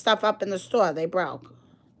picking stuff up in the store. They broke.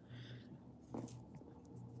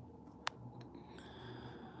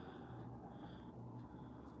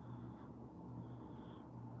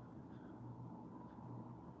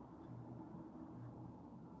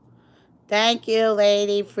 Thank you,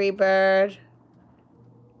 Lady Freebird.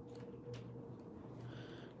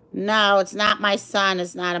 No, it's not my son.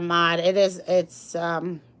 It's not a mod. It's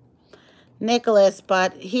Nicholas,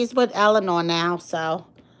 but he's with Eleanor now, so.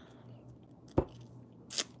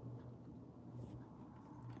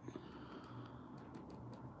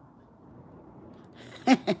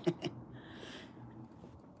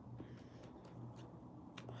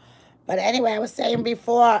 But anyway, I was saying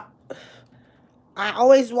before, I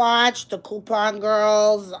always watch the Coupon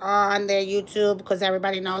Girls on their YouTube because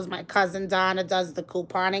everybody knows my cousin Donna does the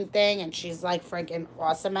couponing thing, and she's like freaking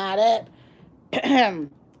awesome at it.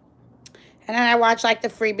 And then I watch like the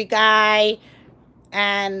Freebie Guy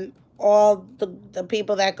and all the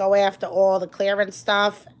people that go after all the clearance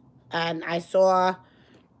stuff. And I saw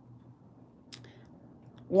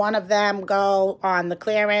one of them go on the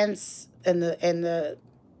clearance in the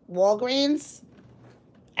Walgreens.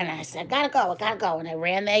 And I said, I gotta go. And I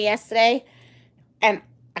ran there yesterday. And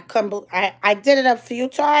I couldn't I did it a few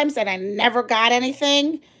times and I never got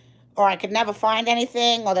anything. Or I could never find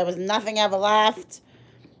anything. Or there was nothing ever left.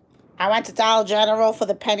 I went to Dollar General for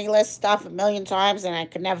the penniless stuff a million times. And I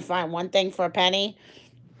could never find one thing for a penny.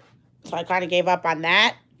 So I kind of gave up on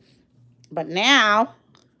that. But now...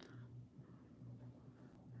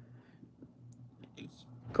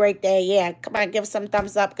 great day. Yeah, come on, give some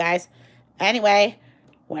thumbs up, guys. Anyway,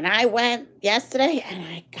 when I went yesterday and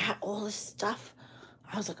I got all this stuff,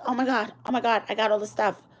 I was like, oh my God, I got all this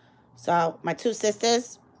stuff. So my two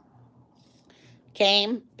sisters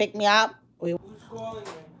came, picked me up. Who's calling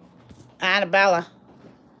you? Annabella.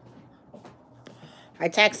 I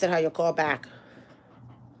texted her, you'll call back.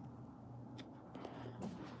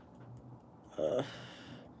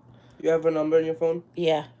 You have a number in your phone?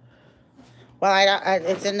 Yeah. Well,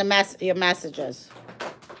 it's in the your messages.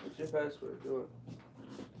 What's your password? Do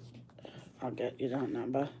it. I'll get you that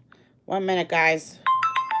number. 1 minute, guys.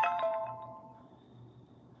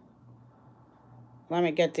 Let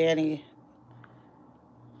me get Danny.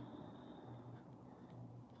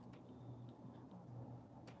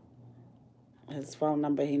 His phone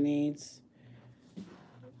number he needs.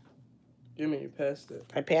 You mean you passed it?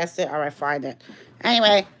 I passed it? All right, find it.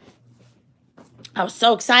 Anyway, I was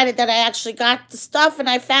so excited that I actually got the stuff and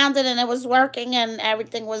I found it and it was working and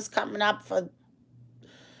everything was coming up for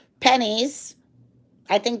pennies.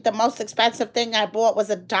 I think the most expensive thing I bought was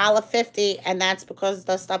 $1.50, and that's because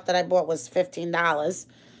the stuff that I bought was $15,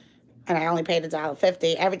 and I only paid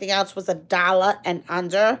 $1.50. Everything else was $1 and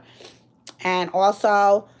under, and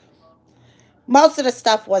also most of the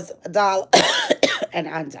stuff was $1 and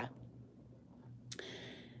under.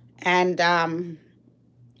 And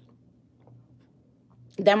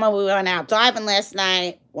then when we went out driving last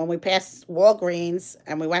night, when we passed Walgreens,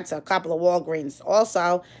 and we went to a couple of Walgreens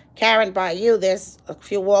also, Karen, by you, there's a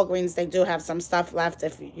few Walgreens, they do have some stuff left.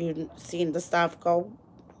 If you've seen the stuff, go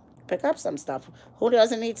pick up some stuff. Who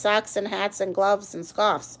doesn't need socks and hats and gloves and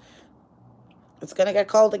scarves? It's going to get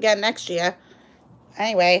cold again next year.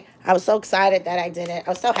 Anyway, I was so excited that I did it. I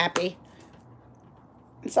was so happy.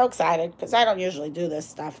 I'm so excited because I don't usually do this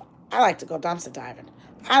stuff. I like to go dumpster diving.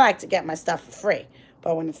 I like to get my stuff for free.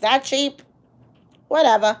 But when it's that cheap,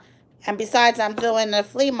 whatever. And besides, I'm doing a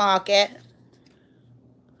flea market.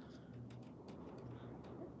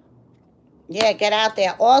 Yeah, get out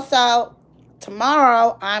there. Also,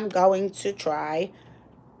 tomorrow I'm going to try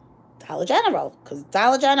Dollar General. Because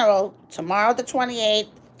Dollar General, tomorrow the 28th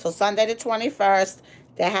till Sunday the 21st,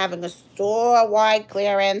 they're having a store-wide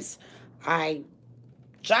clearance. I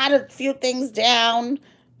jotted a few things down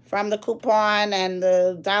from the coupon and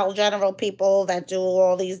the Dollar General people that do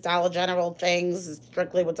all these Dollar General things,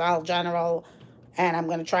 strictly with Dollar General, and I'm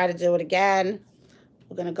going to try to do it again.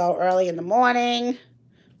 We're going to go early in the morning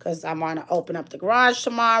because I want to open up the garage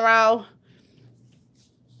tomorrow.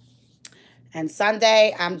 And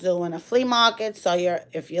Sunday, I'm doing a flea market, so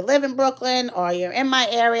if you live in Brooklyn or you're in my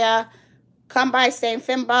area, come by St.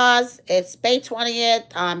 Finbar's. It's Bay 20th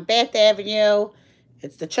on Bath Avenue.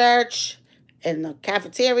 It's the church in the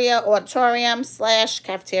cafeteria auditorium /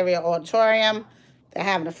 cafeteria auditorium. They're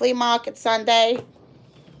having a flea market Sunday.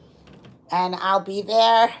 And I'll be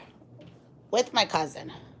there with my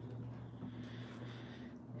cousin.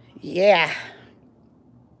 Yeah.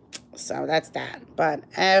 So that's that. But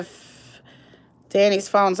if Danny's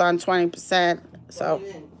phone's on 20%, so...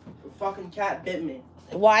 The fucking cat bit me.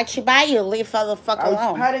 Why'd she bite you? Leave her the fuck alone.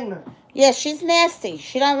 I was petting her. Yeah, she's nasty.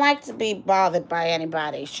 She don't like to be bothered by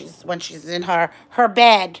anybody. When she's in her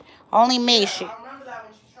bed. Only me. Yeah, I remember that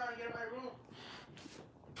when she's trying to get in my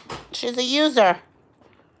room. She's a user.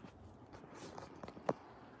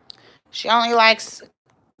 She only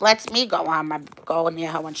lets me go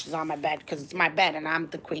near her when she's on my bed because it's my bed and I'm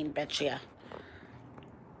the queen bitch here.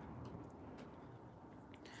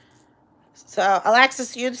 So,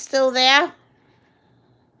 Alexis, you still there?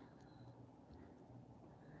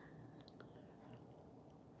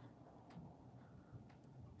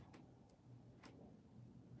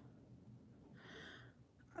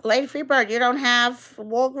 Lady Freebird, you don't have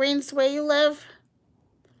Walgreens where you live?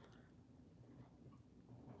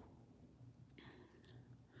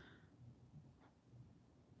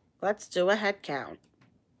 Let's do a head count.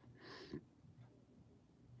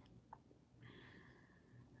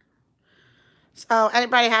 So,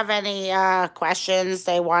 anybody have any questions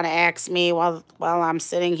they want to ask me while I'm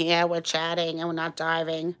sitting here, we're chatting and we're not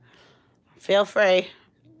diving? Feel free.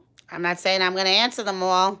 I'm not saying I'm going to answer them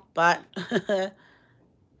all, but...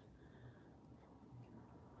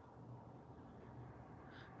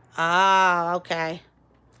 Oh, okay.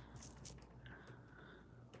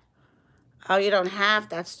 Oh, you don't have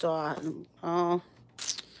that store. Oh,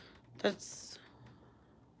 that's...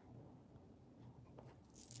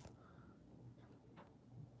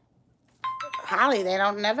 Holly, they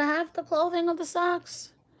don't never have the clothing or the socks?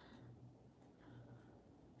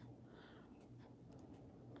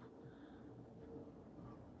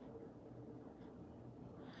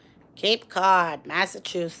 Cape Cod,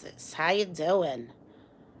 Massachusetts. How you doing?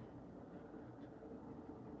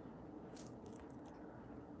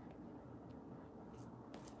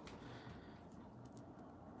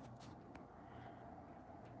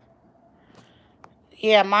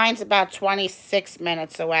 Yeah, mine's about 26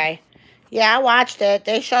 minutes away. Yeah, I watched it.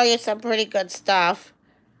 They show you some pretty good stuff.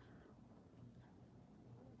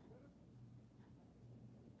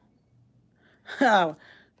 Oh,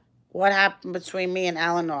 what happened between me and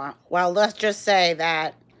Eleanor? Well, let's just say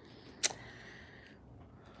that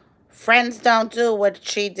friends don't do what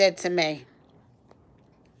she did to me.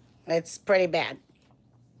 It's pretty bad.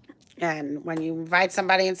 And when you invite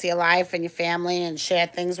somebody into your life and your family and share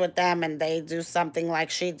things with them and they do something like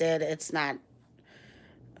she did, it's not.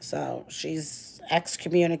 So she's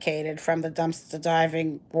excommunicated from the dumpster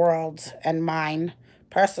diving world and mine,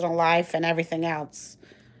 personal life, and everything else.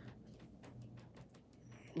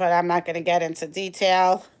 But I'm not going to get into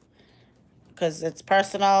detail because it's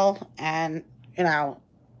personal and, you know,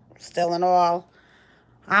 still in all,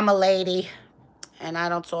 I'm a lady and I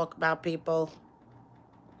don't talk about people.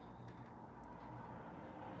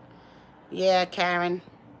 Yeah, Karen.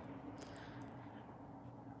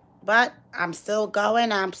 But I'm still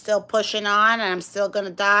going, I'm still pushing on, and I'm still going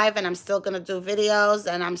to dive, and I'm still going to do videos,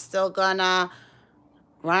 and I'm still going to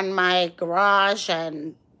run my garage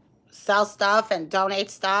and sell stuff and donate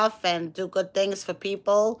stuff and do good things for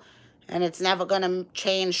people. And it's never going to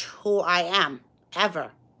change who I am,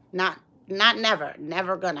 ever. Not never.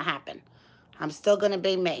 Never going to happen. I'm still going to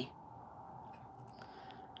be me.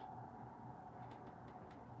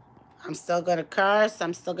 I'm still going to curse.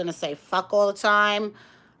 I'm still going to say fuck all the time.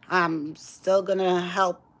 I'm still going to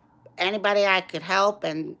help anybody I could help.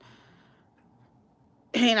 And,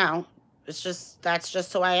 you know, that's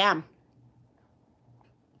just who I am.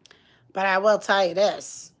 But I will tell you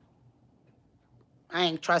this. I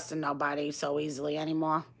ain't trusting nobody so easily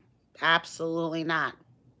anymore. Absolutely not.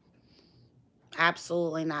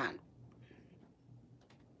 Absolutely not.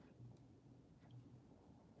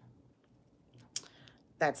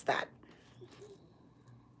 That's that.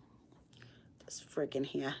 This freaking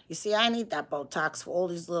hair. You see, I need that Botox for all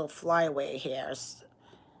these little flyaway hairs.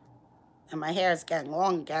 And my hair is getting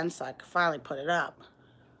long again, so I can finally put it up.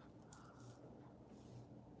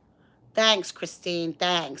 Thanks, Christine.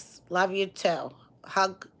 Thanks. Love you too.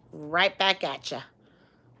 Hug right back at you.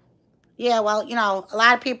 Yeah, well, you know, a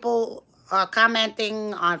lot of people are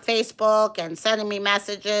commenting on Facebook and sending me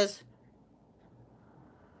messages.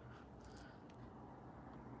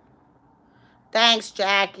 Thanks,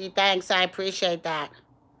 Jackie. Thanks. I appreciate that.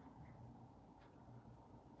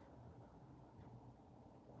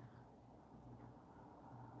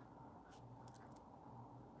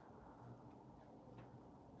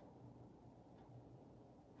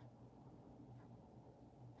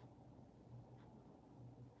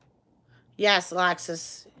 Yes,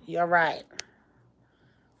 Alexis, you're right.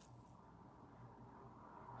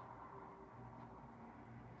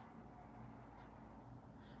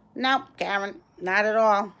 Nope, Karen, not at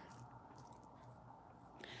all.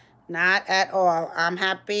 Not at all. I'm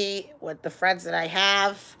happy with the friends that I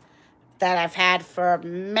have, that I've had for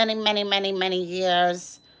many, many, many, many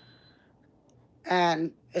years.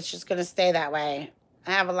 And it's just going to stay that way.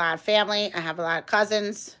 I have a lot of family. I have a lot of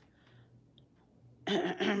cousins.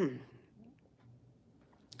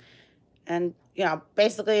 And, you know,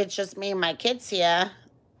 basically it's just me and my kids here.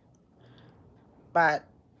 But,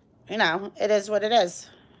 you know, it is what it is.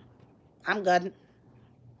 I'm good.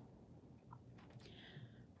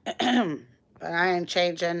 But I ain't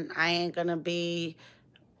changing. I ain't going to be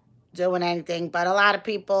doing anything. But a lot of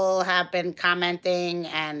people have been commenting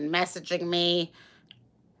and messaging me.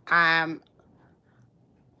 Um,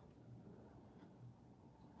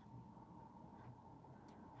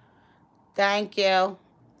 Thank you.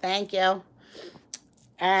 Thank you.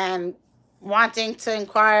 And wanting to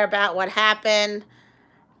inquire about what happened,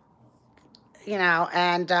 you know,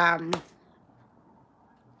 and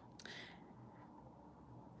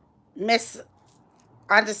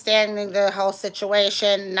misunderstanding the whole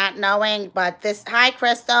situation, not knowing. But this, hi,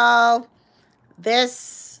 Crystal.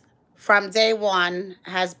 This, from day one,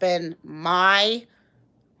 has been my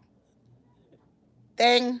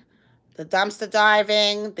thing. The dumpster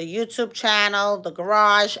diving, the YouTube channel, the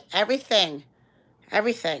garage, everything.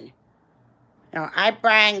 Everything. You know, I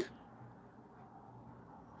bring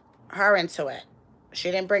her into it.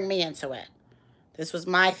 She didn't bring me into it. This was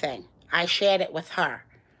my thing. I shared it with her.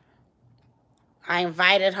 I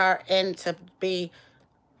invited her in to be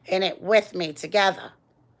in it with me together.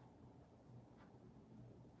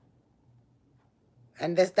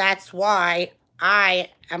 And that's why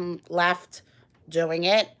I am left doing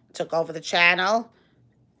it, took over the channel,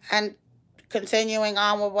 and continuing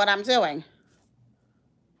on with what I'm doing.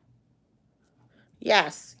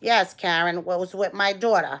 Yes, yes, Karen, what was with my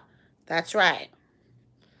daughter. That's right.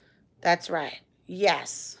 That's right.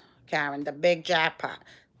 Yes. Karen, the big jackpot.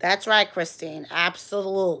 That's right, Christine.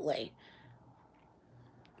 Absolutely.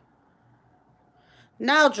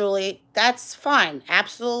 No, Julie, that's fine.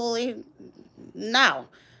 Absolutely no.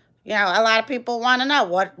 You know, a lot of people want to know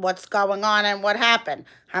what's going on and what happened.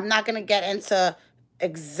 I'm not going to get into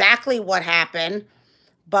exactly what happened,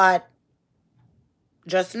 but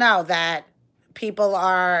just know that people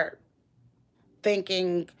are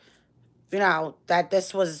thinking, you know, that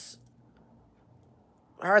this was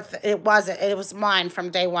her. It wasn't. It was mine from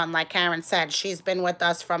day one. Like Karen said, she's been with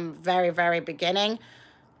us from very, very beginning,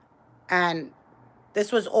 and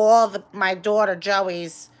this was all my daughter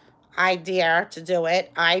Joey's idea to do it.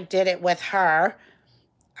 I did it with her.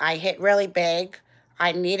 I hit really big.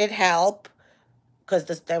 I needed help because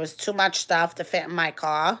there was too much stuff to fit in my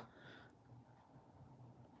car.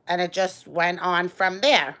 And it just went on from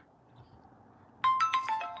there.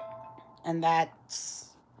 And that's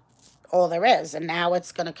all there is. And now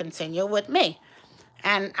it's going to continue with me.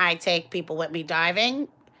 And I take people with me diving.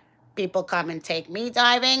 People come and take me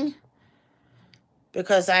diving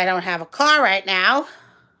because I don't have a car right now.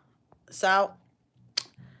 So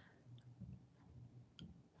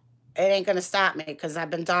it ain't going to stop me because I've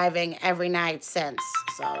been diving every night since.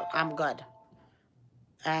 So I'm good.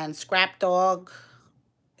 And Scrap Dog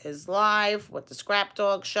is live with the Scrap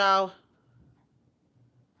Dog show.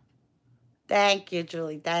 Thank you,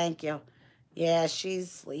 Julie. Thank you. Yeah,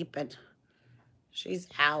 she's sleeping. She's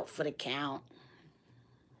out for the count.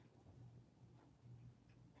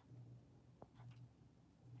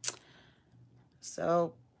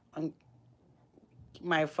 So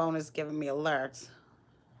my phone is giving me alerts.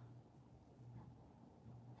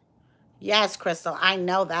 Yes, Crystal, I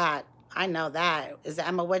know that. I know that. Is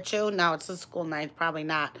Emma with you? No, it's a school night. Probably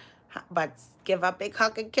not. But give a big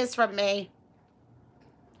hug and kiss from me.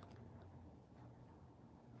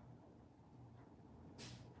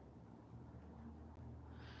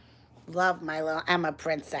 Love my little Emma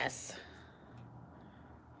princess.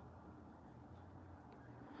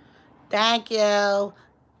 Thank you.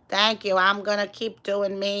 Thank you. I'm going to keep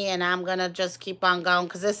doing me, and I'm going to just keep on going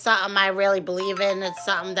because it's something I really believe in. It's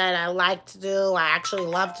something that I like to do. I actually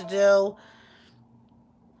love to do.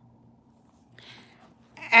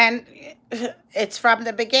 And it's from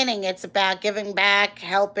the beginning. It's about giving back,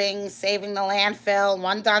 helping, saving the landfill,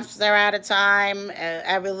 one dumpster at a time.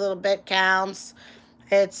 Every little bit counts.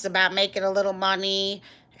 It's about making a little money.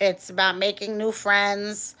 It's about making new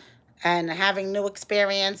friends and having new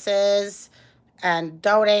experiences and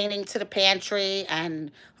donating to the pantry.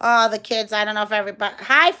 And, oh, the kids, I don't know if everybody...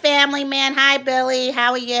 Hi, family, man. Hi, Billy.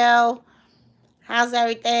 How are you? How's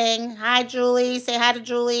everything? Hi, Julie. Say hi to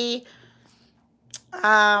Julie.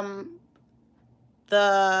 Um,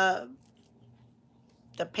 the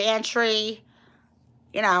pantry,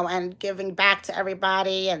 you know, and giving back to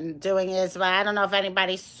everybody and doing this. But I don't know if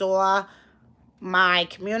anybody saw my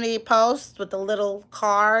community post with the little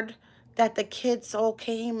card that the kids all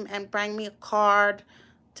came and bring me a card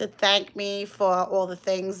to thank me for all the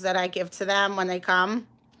things that I give to them when they come.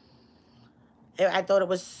 I thought it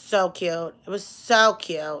was so cute. It was so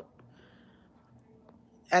cute.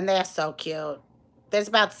 And they're so cute. There's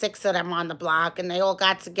about 6 of them on the block, and they all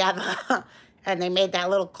got together and they made that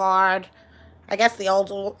little card. I guess the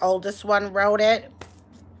oldest one wrote it.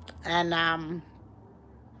 And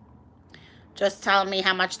just telling me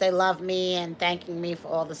how much they love me and thanking me for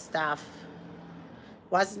all the stuff.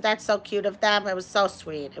 Wasn't that so cute of them? It was so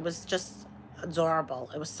sweet. It was just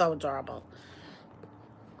adorable. It was so adorable.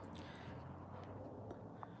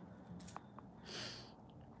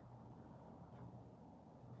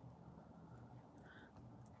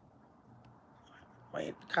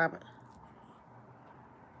 Wait, comment.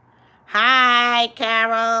 Hi,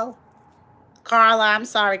 Carol. Carla, I'm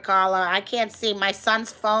sorry, Carla. I can't see. My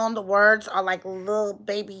son's phone, the words are like little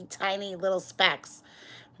baby tiny little specks.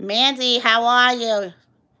 Mandy, how are you?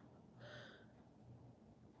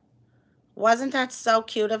 Wasn't that so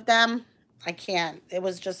cute of them? I can't. It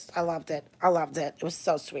was just, I loved it. I loved it. It was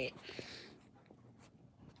so sweet.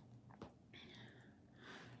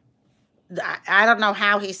 I don't know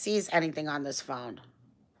how he sees anything on this phone.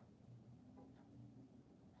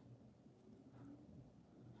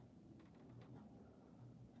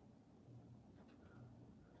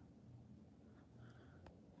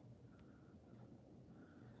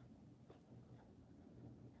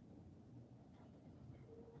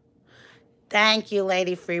 Thank you,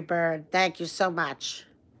 Lady Freebird. Thank you so much.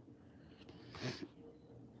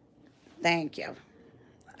 Thank you.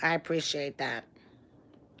 I appreciate that.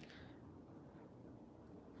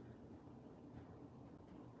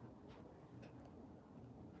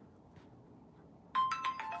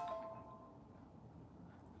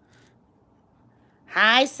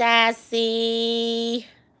 Hi, Sassy.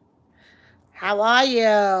 How are you?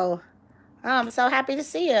 Oh, I'm so happy to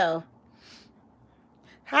see you.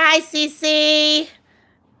 Hi, Cece.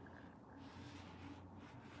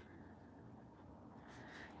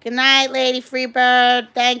 Good night, Lady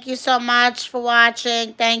Freebird. Thank you so much for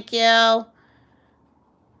watching. Thank you. I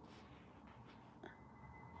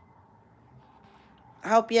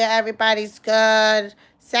hope everybody's good.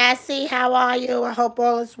 Sassy, how are you? I hope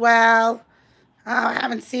all is well. Oh, I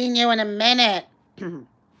haven't seen you in a minute.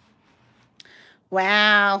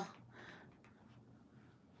 Wow.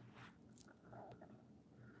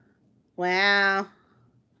 Wow.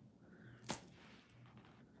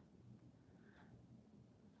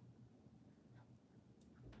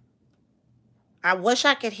 I wish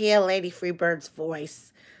I could hear Lady Freebird's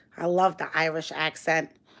voice. I love the Irish accent.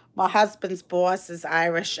 My husband's boss is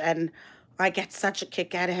Irish, and I get such a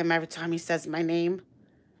kick out of him every time he says my name.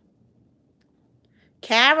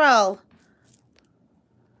 Carol.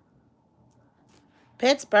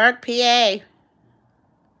 Pittsburgh, PA.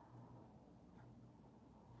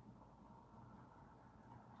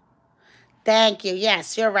 Thank you.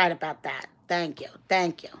 Yes, you're right about that. Thank you.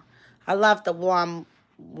 Thank you. I love the warm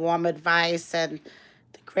advice and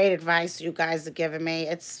the great advice you guys are giving me.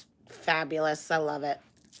 It's fabulous. I love it.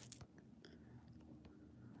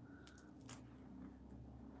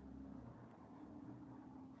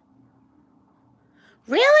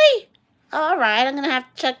 Really? All right. I'm going to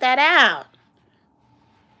have to check that out.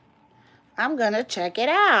 I'm going to check it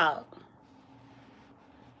out.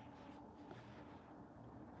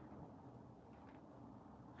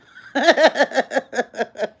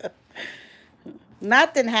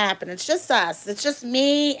 Nothing happened. It's just us. It's just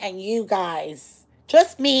me and you guys.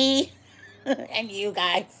 Just me and you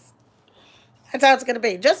guys. That's how it's going to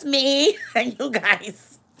be. Just me and you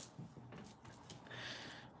guys.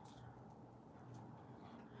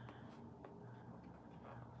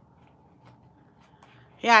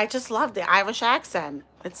 Yeah, I just love the Irish accent.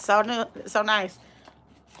 It's so new, so nice.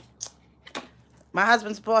 My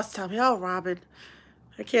husband's boss told me, "Oh, Robin,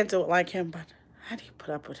 I can't do it like him, but how do you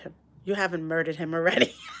put up with him? You haven't murdered him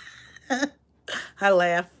already." I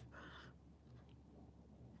laugh.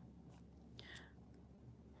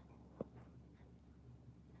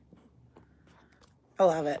 I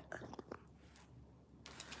love it.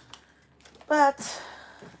 But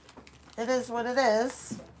it is what it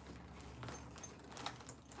is.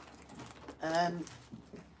 And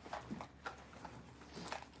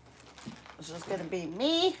it's just going to be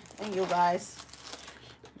me and you guys.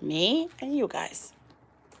 Me and you guys.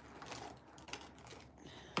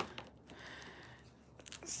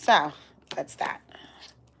 So, that's that.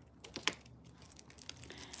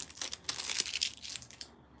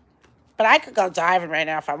 But I could go diving right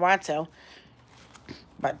now if I want to.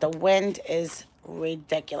 But the wind is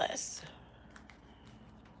ridiculous.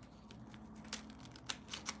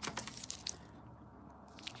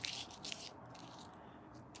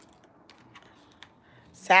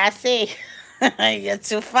 Sassy. You're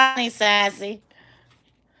too funny, Sassy.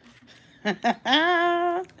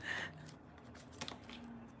 I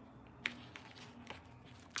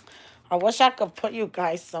wish I could put you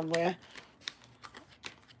guys somewhere.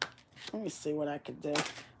 Let me see what I could do.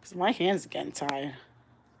 Because my hands are getting tired.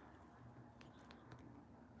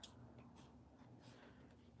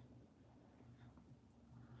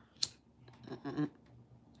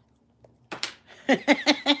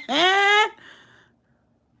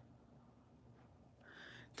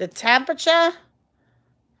 The temperature?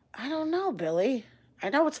 I don't know, Billy. I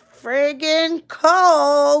know it's friggin'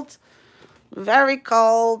 cold. Very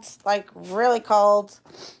cold. Like, really cold.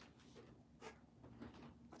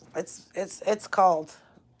 It's cold.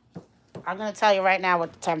 I'm going to tell you right now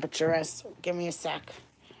what the temperature is. Give me a sec.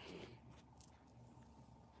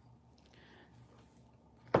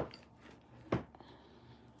 I'm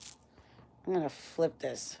going to flip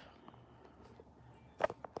this.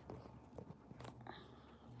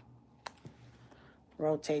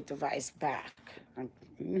 Rotate device back. I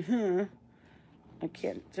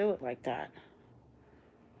can't do it like that.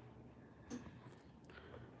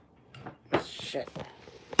 Shit.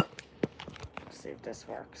 Let's see if this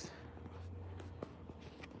works.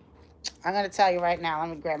 I'm going to tell you right now. Let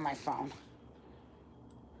me grab my phone.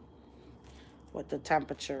 What the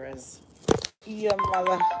temperature is. Yeah,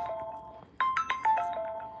 mother.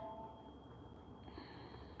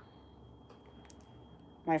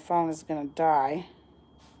 My phone is going to die.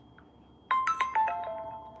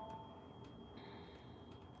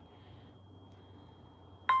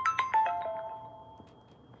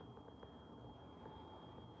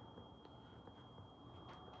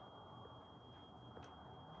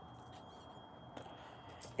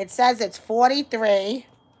 It says it's 43,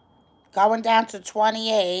 going down to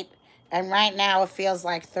 28, and right now it feels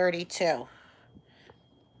like 32.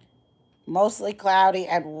 Mostly cloudy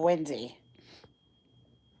and windy.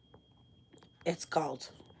 It's cold.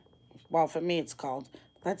 Well, for me, it's cold.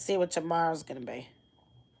 Let's see what tomorrow's going to be.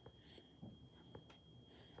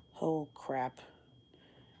 Oh, crap.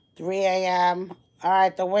 3 a.m. All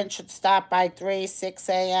right, the wind should stop by 3, 6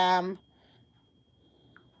 a.m.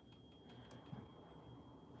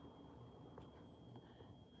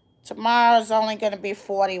 Tomorrow's only going to be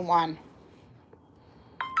 41.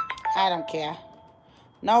 I don't care.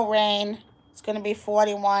 No rain. It's going to be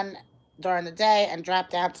 41 during the day and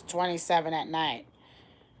drop down to 27 at night.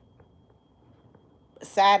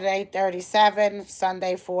 Saturday, 37.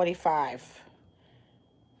 Sunday, 45.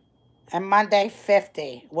 And Monday,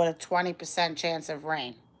 50 with a 20% chance of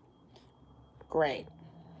rain. Great.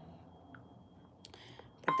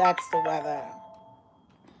 But that's the weather.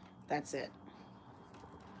 That's it.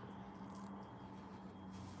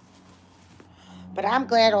 But I'm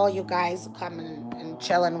glad all you guys are coming and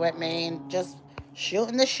chilling with me and just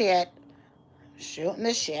shooting the shit. Shooting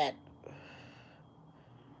the shit.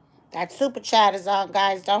 That super chat is on,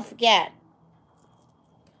 guys. Don't forget.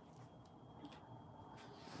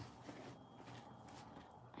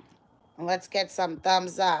 And let's get some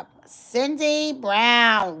thumbs up. Cindy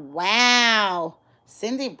Brown. Wow.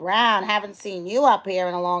 Cindy Brown. Haven't seen you up here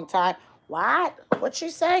in a long time. What? What'd she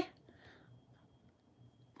say?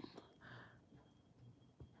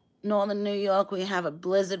 Northern New York, we have a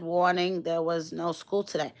blizzard warning. There was no school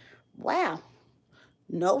today. Wow.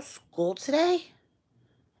 No school today?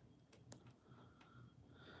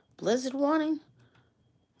 Blizzard warning?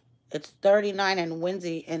 It's 39 and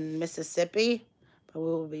windy in Mississippi, but we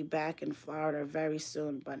will be back in Florida very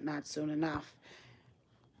soon, but not soon enough.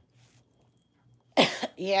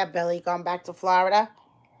 Yeah, Billy, going back to Florida.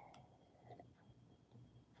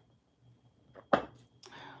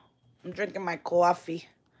 I'm drinking my coffee.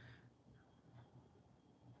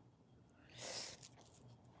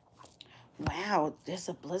 Wow, there's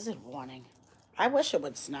a blizzard warning. I wish it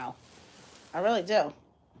would snow. I really do.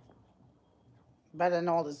 Better than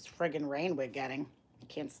all this friggin' rain we're getting. I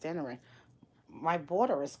can't stand the rain. My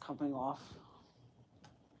border is coming off.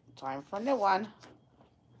 Time for a new one.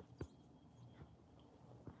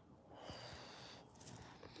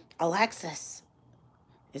 Alexis,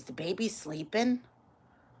 is the baby sleeping?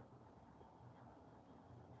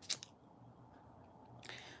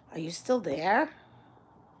 Are you still there?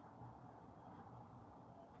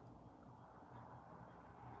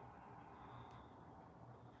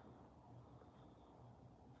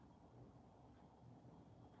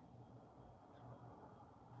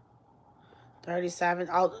 $37.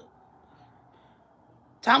 Oh,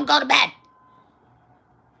 Tom, go to bed.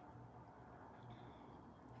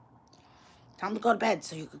 Time to go to bed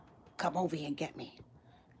so you can come over here and get me.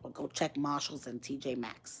 We'll go check Marshalls and TJ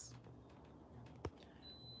Maxx.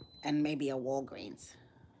 And maybe a Walgreens.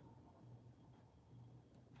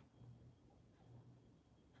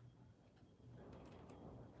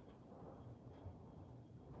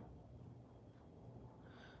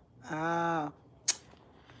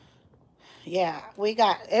 Yeah,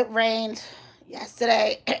 it rained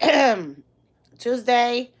yesterday.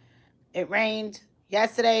 Tuesday, it rained.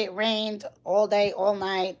 Yesterday, it rained all day, all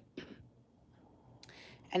night.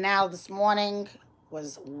 And now this morning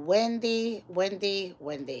was windy, windy,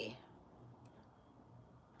 windy.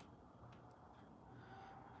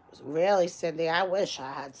 It was really Cindy. I wish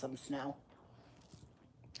I had some snow.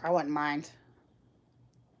 I wouldn't mind.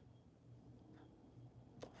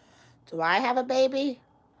 Do I have a baby?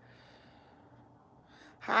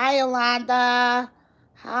 Hi, Yolanda.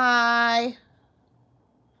 Hi.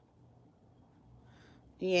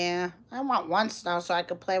 Yeah, I want one snow so I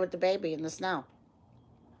could play with the baby in the snow.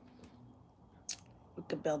 We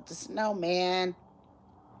could build the snowman.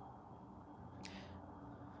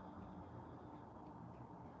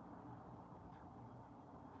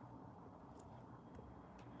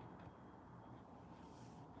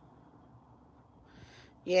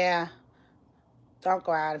 Yeah. Don't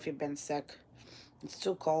go out if you've been sick. It's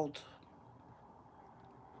too cold.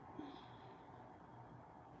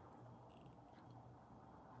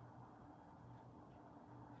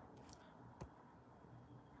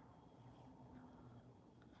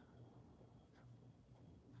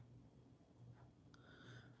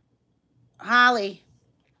 Holly,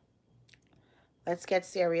 let's get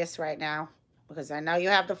serious right now because I know you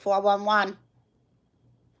have the 411.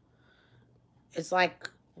 It's like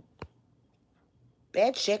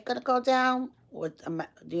bad shit gonna go down with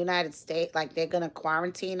the United States. Like they're gonna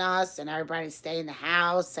quarantine us and everybody stay in the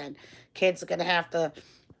house and kids are gonna have to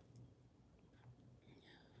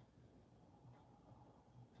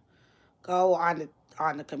go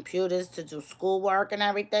on the computers to do schoolwork and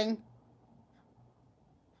everything.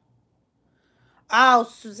 Oh,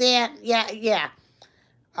 Suzanne, yeah, yeah.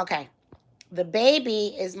 Okay. The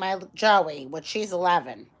baby is my Joey, which she's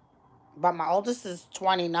 11, but my oldest is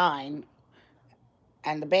 29,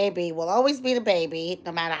 and the baby will always be the baby,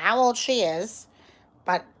 no matter how old she is.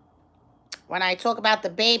 But when I talk about the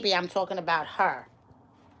baby, I'm talking about her.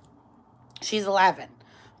 She's 11.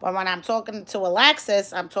 But when I'm talking to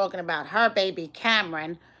Alexis, I'm talking about her baby,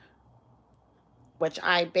 Cameron, which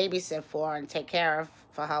I babysit for and take care of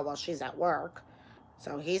for her while she's at work.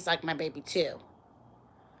 So he's like my baby, too.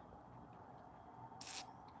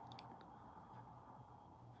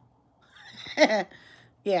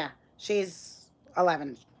 Yeah, she's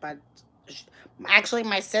 11. But actually,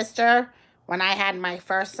 my sister, when I had my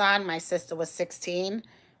first son, my sister was 16.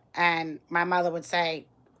 And my mother would say,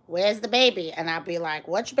 "Where's the baby?" And I'd be like,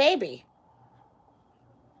 "Which baby?"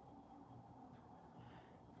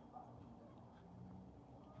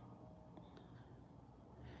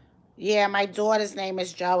 Yeah, my daughter's name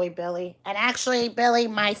is Joey Billy. And actually, Billy,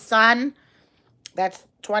 my son, that's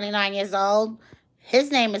 29 years old,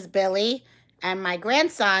 his name is Billy. And my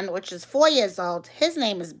grandson, which is 4 years old, his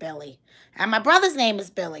name is Billy. And my brother's name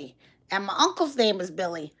is Billy. And my uncle's name is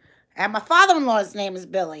Billy. And my father in law's name is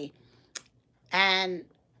Billy. And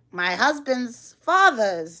my husband's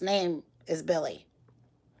father's name is Billy.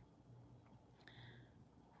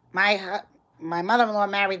 My my mother-in-law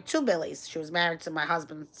married two Billies. She was married to my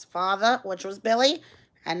husband's father, which was Billy,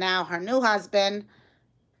 and now her new husband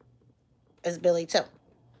is Billy too.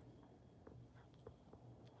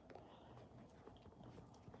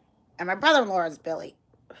 And my brother-in-law is Billy.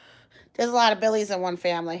 There's a lot of Billies in one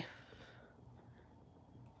family.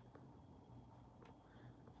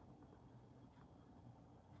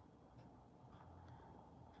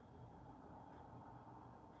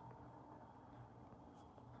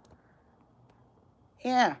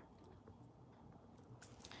 Yeah.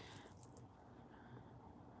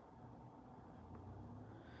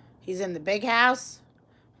 He's in the big house.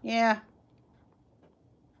 Yeah.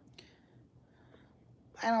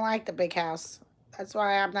 I don't like the big house. That's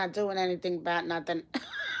why I'm not doing anything about nothing.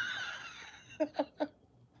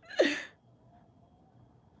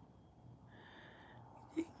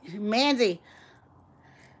 Mandy,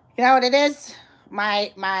 you know what it is?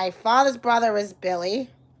 My father's brother is Billy.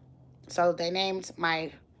 So they named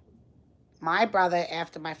my brother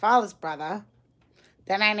after my father's brother.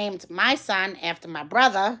 Then I named my son after my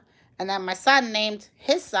brother, and then my son named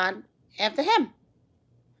his son after him.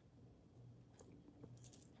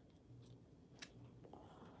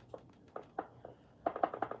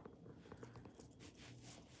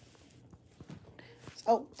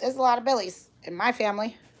 So there's a lot of Billies in my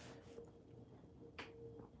family.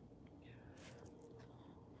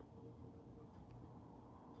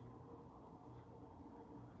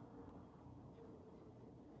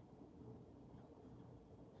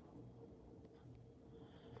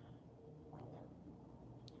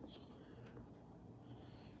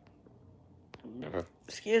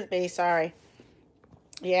 Excuse me, sorry.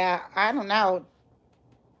 Yeah, I don't know.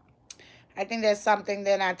 I think there's something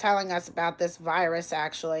they're not telling us about this virus,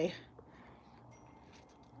 actually.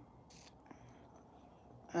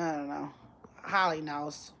 I don't know. Holly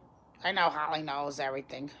knows. I know Holly knows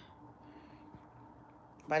everything.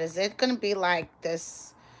 But is it going to be like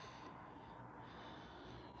this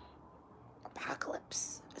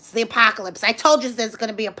apocalypse? It's the apocalypse. I told you there's going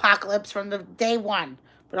to be apocalypse from the day one.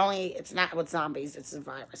 But only it's not with zombies. It's a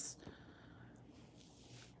virus.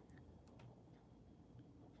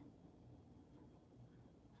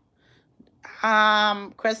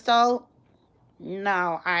 Crystal,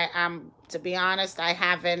 no, to be honest, I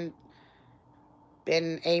haven't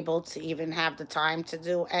been able to even have the time to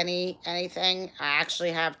do anything. I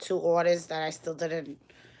actually have two orders that I still didn't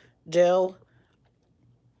do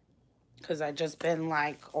because I just been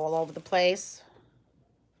like all over the place.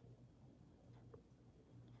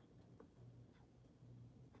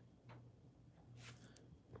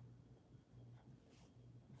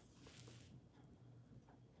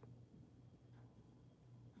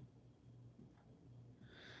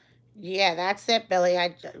 Yeah, that's it, Billy.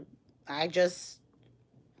 I just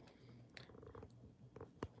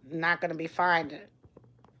not gonna be fine.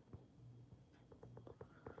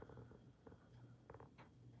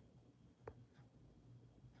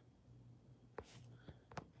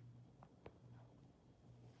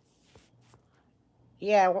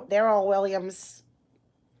 Yeah, they're all Williams.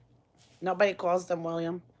 Nobody calls them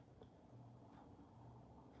William.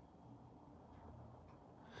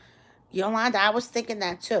 Yolanda, I was thinking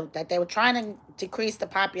that too, that they were trying to decrease the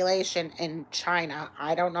population in China.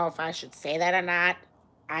 I don't know if I should say that or not.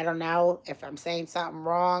 I don't know if I'm saying something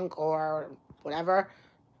wrong or whatever.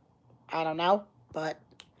 I don't know. But,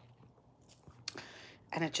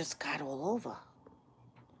 and it just got all over.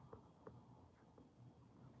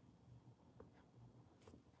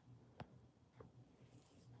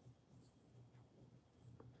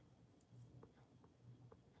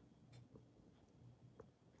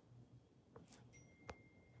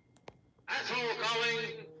 Asshole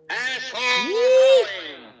calling! Asshole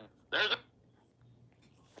calling!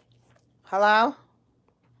 Hello?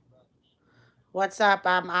 What's up?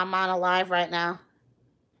 I'm on a live right now.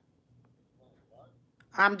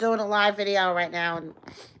 I'm doing a live video right now. And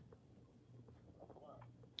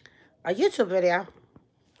a YouTube video.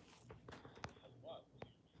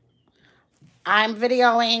 I'm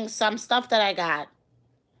videoing some stuff that I got.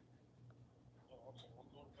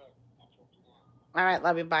 All right,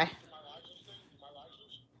 love you. Bye.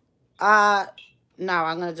 No,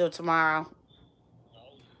 I'm gonna do it tomorrow.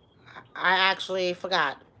 I actually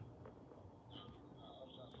forgot.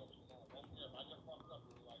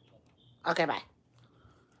 Okay, bye.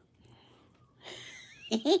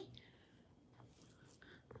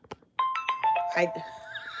 I.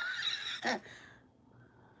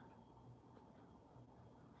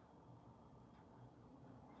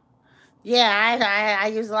 Yeah, I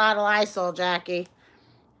use a lot of Lysol, Jackie.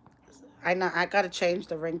 I know. I gotta change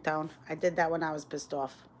the ringtone. I did that when I was pissed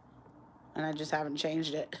off, and I just haven't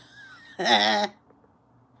changed it.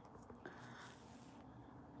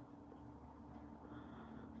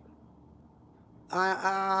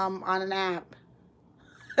 On an app.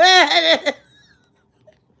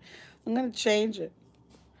 I'm gonna change it.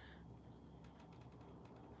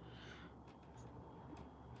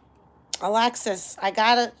 Alexis,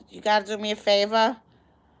 you gotta do me a favor.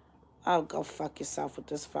 Oh, go fuck yourself with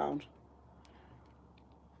this phone.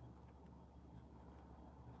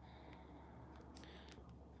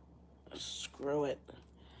 Screw it.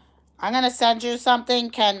 I'm gonna send you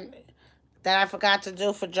something that I forgot to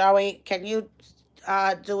do for Joey. Can you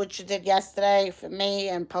do what you did yesterday for me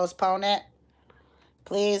and postpone it?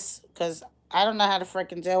 Please? Because I don't know how to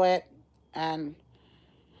freaking do it. And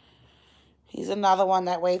he's another one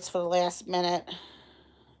that waits for the last minute.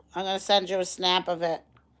 I'm gonna send you a snap of it.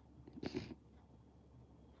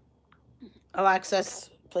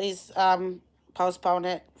 Alexis, please postpone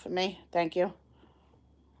it for me. Thank you.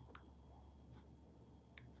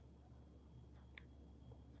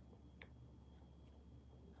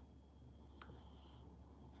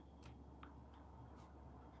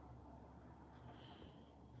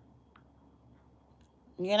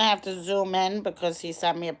 You're gonna have to zoom in because he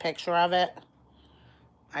sent me a picture of it.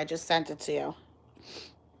 I just sent it to you.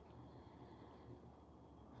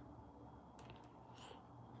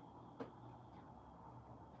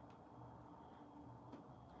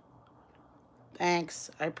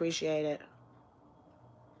 Thanks. I appreciate it.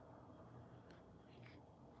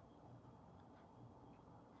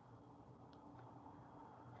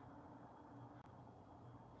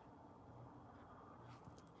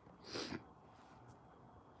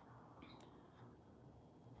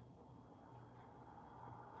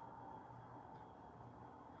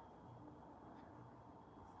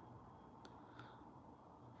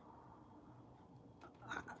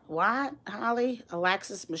 What, Holly?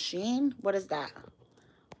 Alexa's machine? What is that?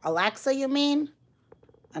 Alexa, you mean?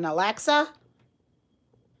 An Alexa?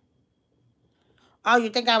 Oh, you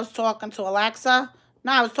think I was talking to Alexa?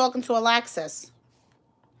 No, I was talking to Alexis.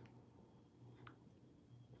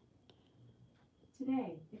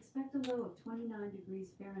 Today, expect a low of 29 degrees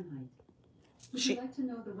Fahrenheit. Would you like to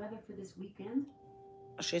know the weather for this weekend?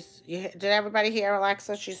 Did everybody hear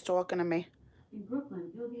Alexa? She's talking to me. In Brooklyn,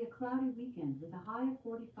 it'll be a cloudy weekend with a high of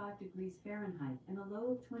 45 degrees Fahrenheit and a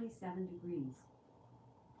low of 27 degrees.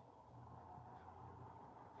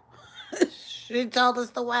 She told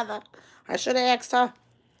us the weather. I should have asked her.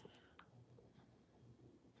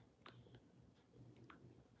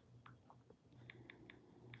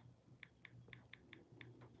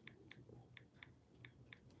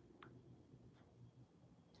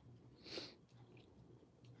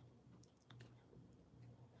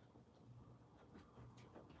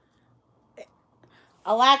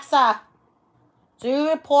 Alexa, do you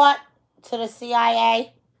report to the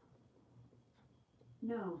CIA?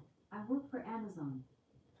 No, I work for Amazon.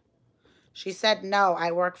 She said, no,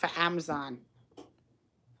 I work for Amazon.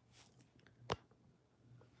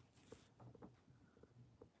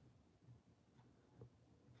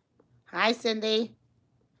 Hi, Cindy.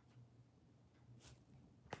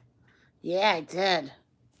 Yeah, I did.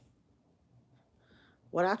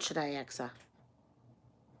 What else should I ask her?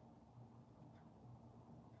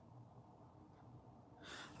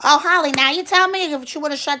 Oh, Holly, now you tell me if she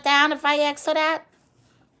would have shut down if I asked her that.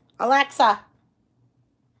 Alexa,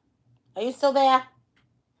 are you still there?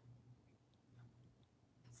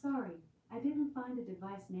 Sorry, I didn't find a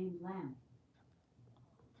device named Lamb.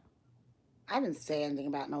 I didn't say anything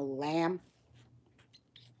about no lamb.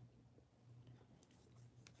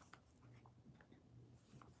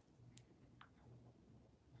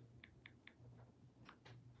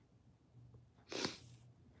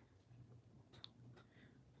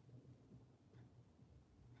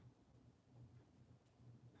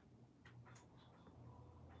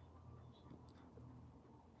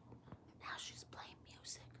 Now she's playing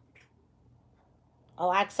music.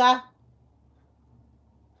 Alexa?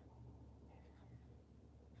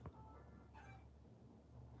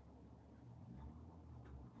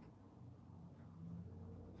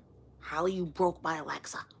 How you broke my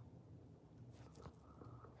Alexa?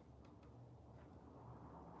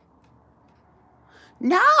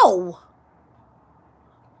 No!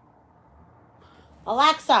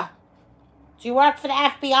 Alexa, do you work for the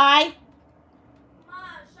FBI?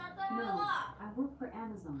 Shut the No, hell up. I work for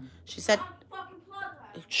Amazon. She said, Fucking plug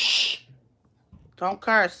her. shh, don't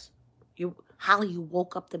curse. Holly, you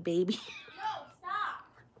woke up the baby. No,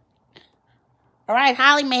 stop. All right,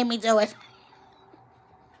 Holly made me do it.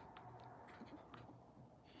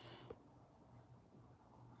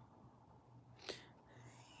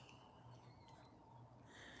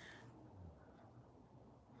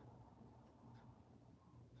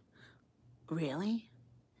 Really?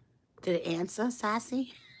 Did it answer,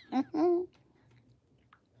 Sassy?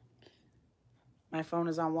 My phone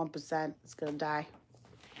is on 1%. It's going to die.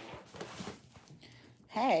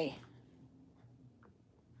 Hey.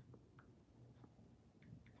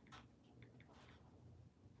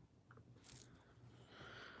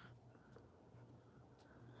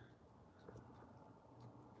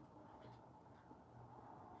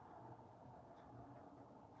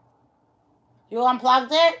 You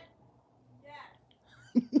unplugged it?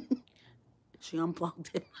 Yes. She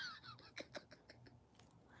unplugged it.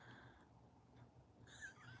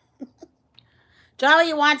 Joey,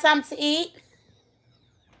 you want something to eat?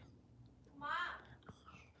 Mom.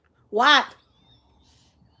 What?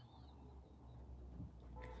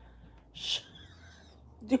 Shh.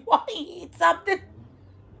 Do you want to eat something?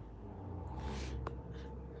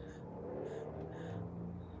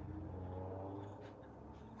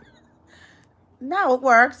 No, it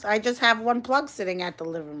works. I just have one plug sitting at the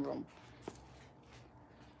living room.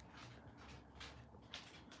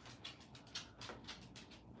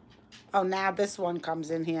 Oh, now this one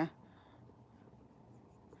comes in here.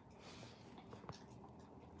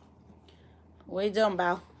 What are you doing,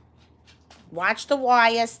 Belle? Watch the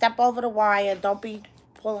wire. Step over the wire. Don't be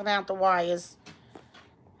pulling out the wires.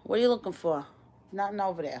 What are you looking for? Nothing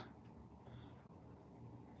over there.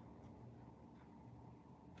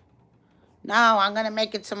 No, I'm going to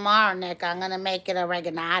make it tomorrow, Nick. I'm going to make it a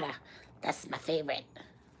reganata. That's my favorite.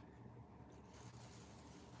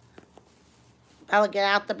 Bella, get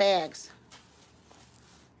out the bags.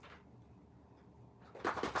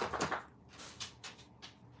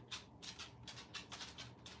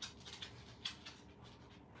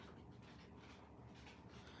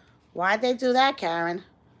 Why'd they do that, Karen?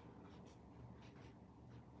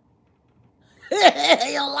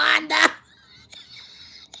 Yolanda.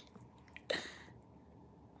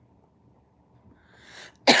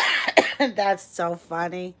 That's so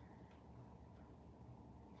funny.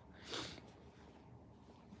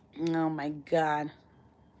 Oh my God.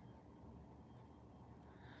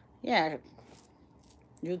 Yeah.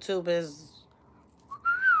 YouTube is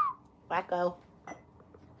wacko.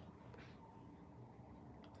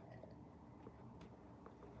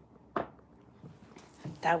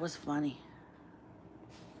 That was funny.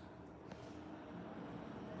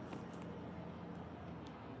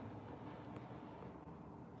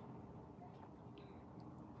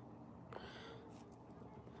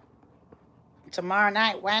 Tomorrow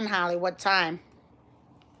night, when, Holly? What time?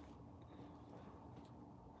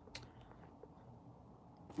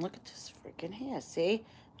 Look at this freaking hair. See?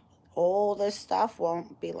 All this stuff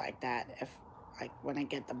won't be like that if, like, when I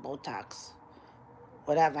get the Botox.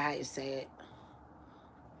 Whatever, how you say it.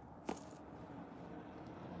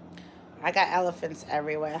 I got elephants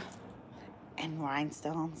everywhere. And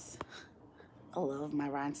rhinestones. I love my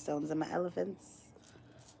rhinestones and my elephants.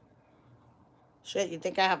 Shit, you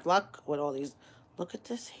think I have luck with all these? Look at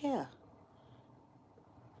this hair.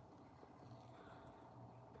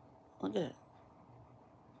 Look at it.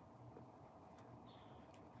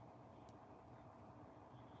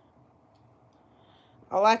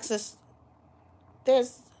 Alexis,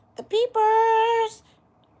 there's the peepers.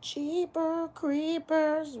 Cheaper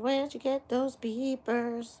creepers. Where'd you get those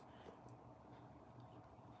peepers?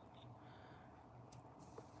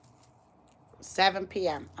 7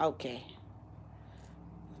 p.m. Okay.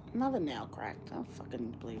 Another nail cracked. I don't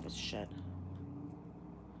fucking believe it's shit.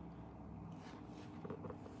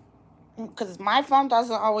 Because my phone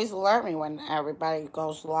doesn't always alert me when everybody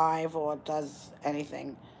goes live or does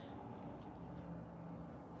anything.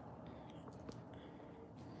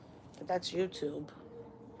 But that's YouTube.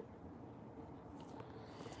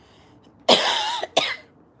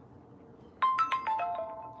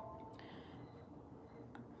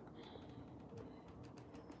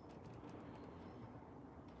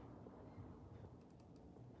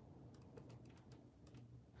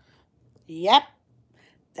 Yep.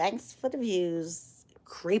 Thanks for the views.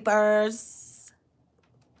 Creepers.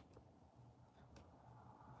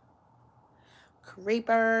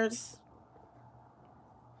 Creepers.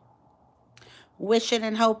 Wishing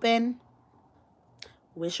and hoping.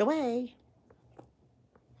 Wish away.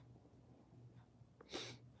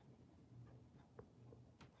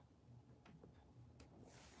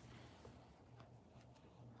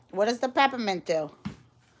 What does the peppermint do?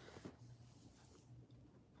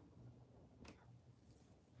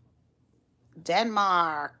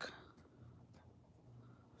 Denmark.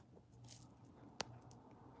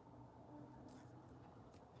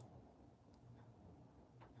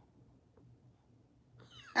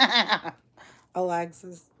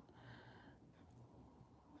 Alexis.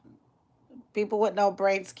 People with no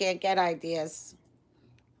brains can't get ideas.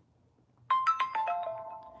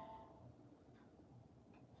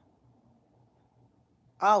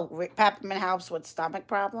 Oh, peppermint helps with stomach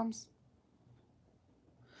problems?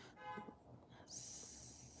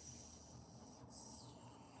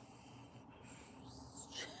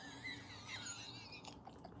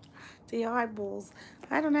 The eyeballs.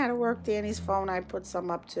 I don't know how to work Danny's phone. I put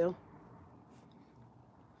some up too.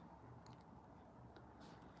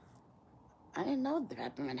 I didn't know the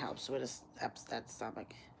peppermint helps with a upset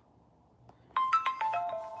stomach.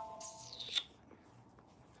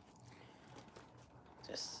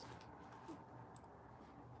 Just.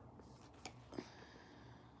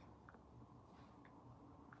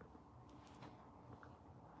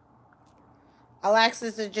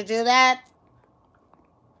 Alexis, did you do that?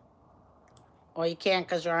 Or you can't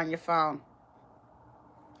because you're on your phone.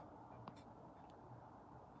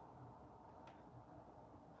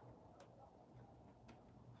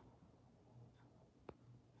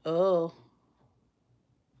 Oh.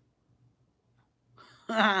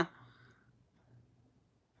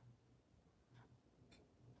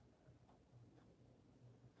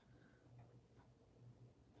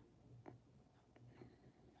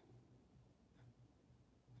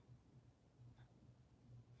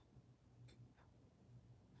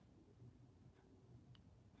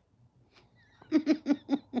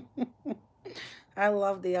 I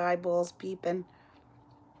love the eyeballs peeping.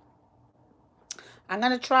 I'm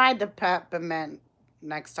going to try the peppermint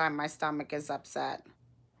next time my stomach is upset.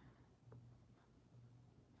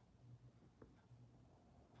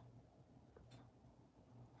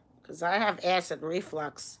 Because I have acid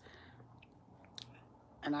reflux.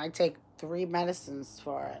 And I take 3 medicines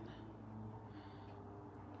for it.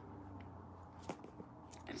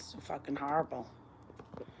 It's fucking horrible.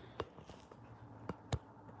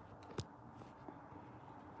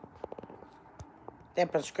 Their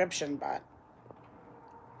prescription, but.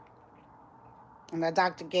 And the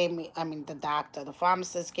doctor gave me, the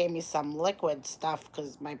pharmacist gave me some liquid stuff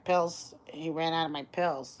because my pills, he ran out of my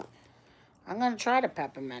pills. I'm going to try the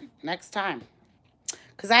peppermint next time.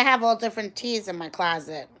 Because I have all different teas in my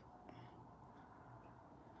closet.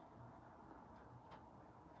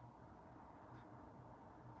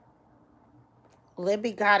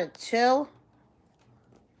 Libby got it too.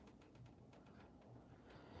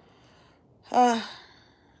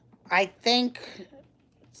 I think,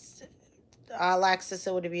 Alexis,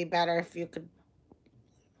 it would be better if you could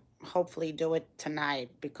hopefully do it tonight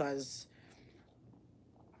because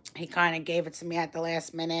he kind of gave it to me at the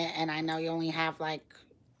last minute and I know you only have like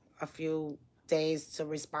a few days to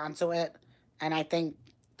respond to it. And I think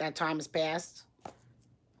that time has passed.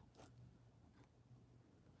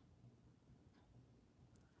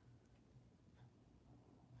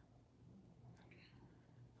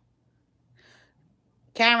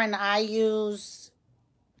 Karen, I use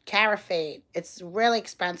Carafate. It's really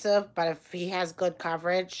expensive, but if he has good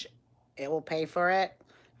coverage, it will pay for it.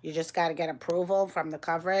 You just got to get approval from the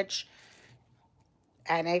coverage.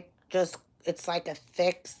 And it's like a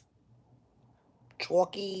thick,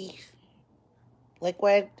 chalky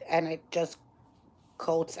liquid, and it just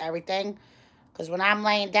coats everything. Because when I'm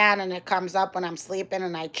laying down and it comes up when I'm sleeping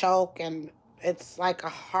and I choke, and it's like a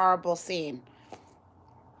horrible scene.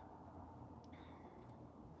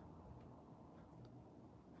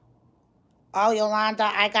 Oh, Yolanda,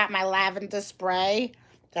 I got my lavender spray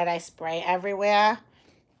that I spray everywhere.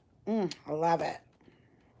 I love it.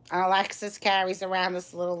 And Alexis carries around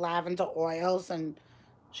this little lavender oils and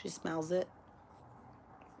she smells it.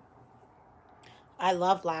 I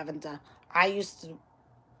love lavender. I used to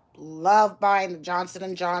love buying the Johnson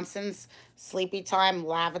and Johnson's Sleepy Time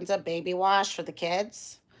lavender baby wash for the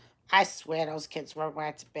kids. I swear those kids were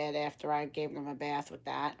wet to bed after I gave them a bath with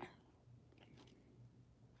that.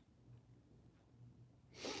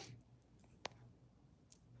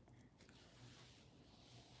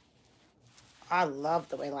 I love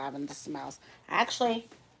the way lavender smells. Actually,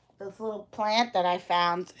 this little plant that I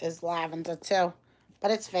found is lavender too.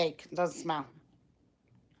 But it's fake. It doesn't smell.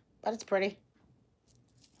 But it's pretty.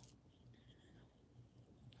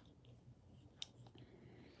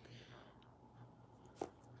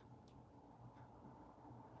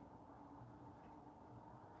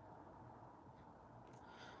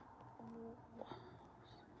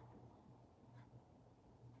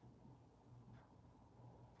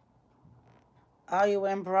 Oh, you were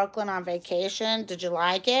in Brooklyn on vacation? Did you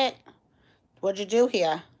like it? What'd you do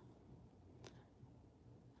here?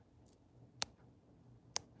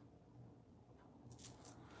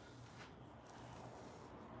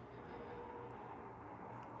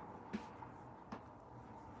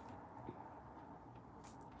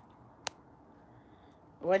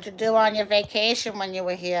 What'd you do on your vacation when you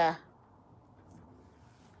were here?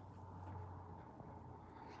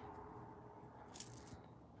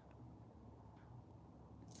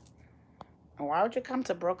 Why would you come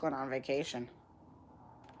to Brooklyn on vacation?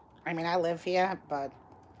 I mean, I live here, but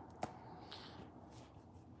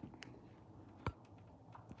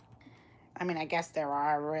I mean, I guess there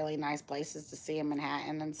are really nice places to see in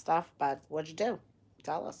Manhattan and stuff, but what'd you do?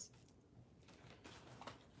 Tell us.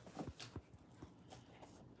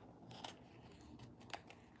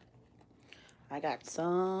 I got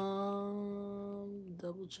some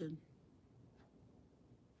double chin.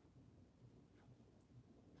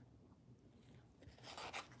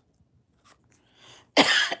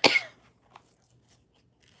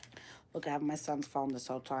 Look, I have my son's phone this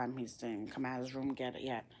whole time. He didn't come out of his room and get it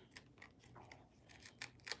yet.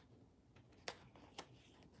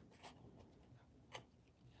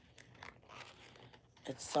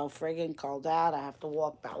 It's so friggin' cold out. I have to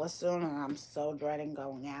walk Bella soon, and I'm so dreading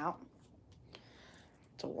going out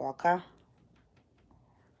to walk her.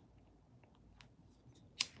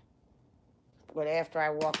 But after I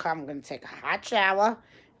walk her, I'm going to take a hot shower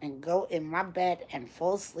and go in my bed and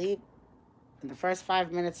fall asleep in the first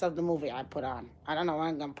 5 minutes of the movie I put on. I don't know what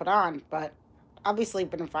I'm going to put on, but I'll be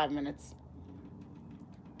sleeping in 5 minutes.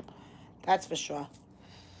 That's for sure.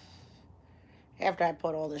 After I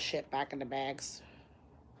put all this shit back in the bags.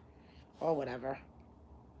 Or whatever.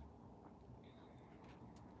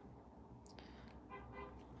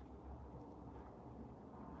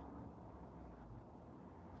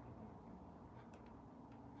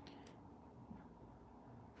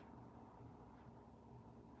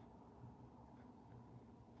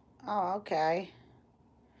 Oh, okay.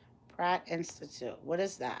 Pratt Institute. What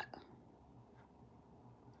is that?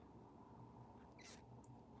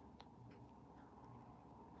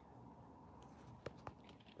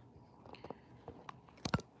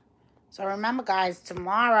 So remember, guys,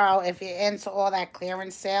 tomorrow, if you're into all that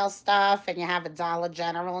clearance sale stuff and you have a Dollar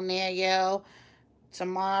General near you,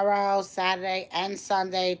 tomorrow, Saturday, and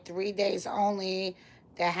Sunday, 3 days only,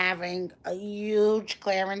 they're having a huge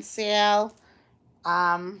clearance sale.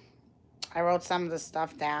 I wrote some of the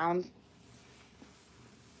stuff down.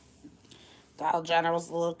 Dollar General's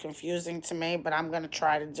a little confusing to me, but I'm going to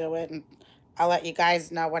try to do it, and I'll let you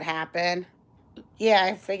guys know what happened. Yeah,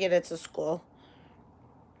 I figured it's a school.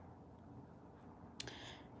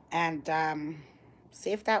 And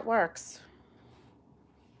see if that works.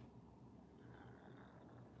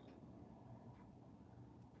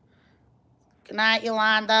 Good night,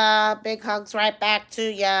 Yolanda. Big hugs right back to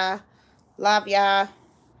ya. Love ya.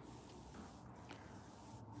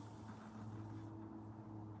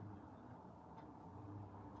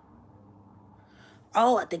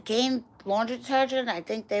 Oh, the Gain laundry detergent, I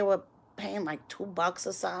think they were paying like $2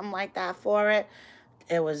 or something like that for it.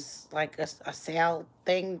 It was like a sale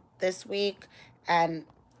thing this week. And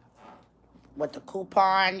with the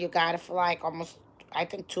coupon, you got it for like almost, I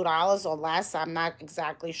think, $2 or less. I'm not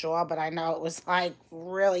exactly sure, but I know it was like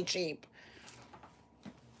really cheap.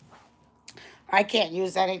 I can't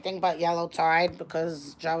use anything but Yellow Tide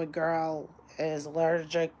because Joey Girl is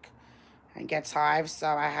allergic and gets hives, so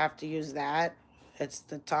I have to use that. It's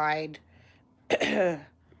the Tide, the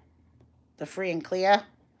Free and Clear.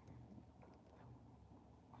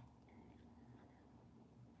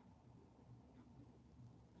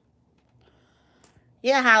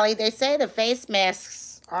 Yeah, Holly, they say the face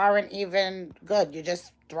masks aren't even good. You're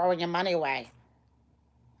just throwing your money away.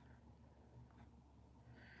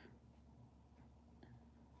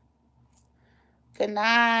 Good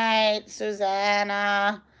night,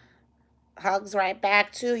 Susanna. Hugs right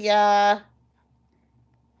back to ya.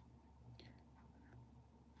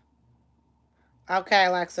 Okay,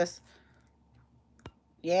 Alexis.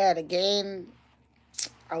 Yeah, the Gain,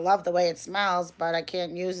 I love the way it smells, but I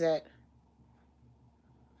can't use it.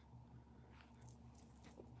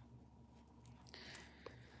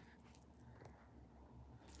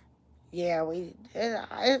 Yeah,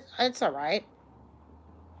 it's all right.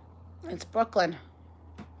 It's Brooklyn.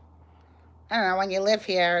 I don't know, when you live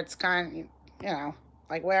here, it's kind of,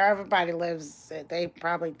 like where everybody lives, they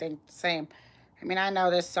probably think the same. I mean, I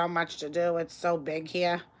know there's so much to do. It's so big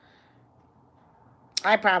here.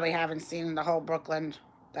 I probably haven't seen the whole Brooklyn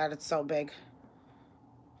that it's so big.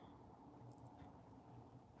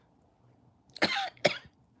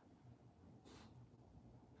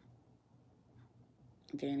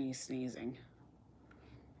 Danny's sneezing.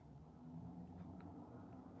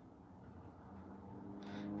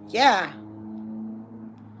 Yeah.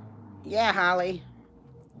 Yeah, Holly.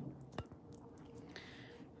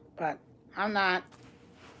 But I'm not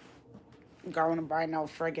going to buy no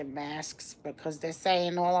friggin' masks because they're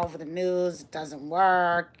saying all over the news it doesn't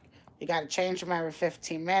work. You got to change them every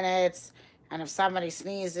 15 minutes. And if somebody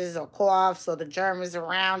sneezes or coughs or the germ is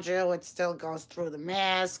around you, it still goes through the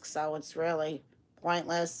mask. So it's really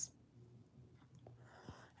pointless.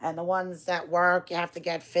 And the ones that work, you have to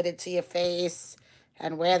get fitted to your face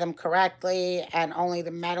and wear them correctly. And only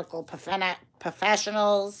the medical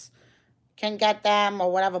professionals can get them,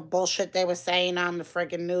 or whatever bullshit they were saying on the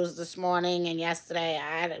friggin' news this morning and yesterday.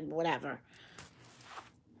 Whatever.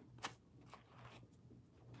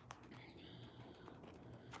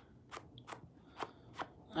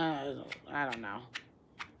 I don't know.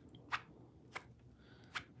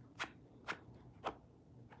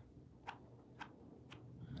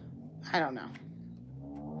 I don't know.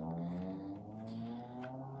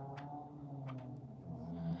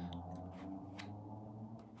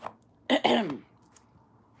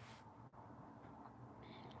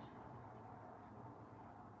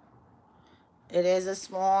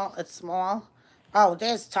 It's small. Oh,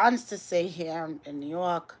 there's tons to see here in New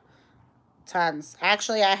York. Tons.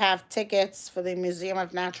 Actually, I have tickets for the Museum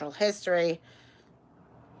of Natural History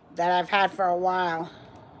that I've had for a while.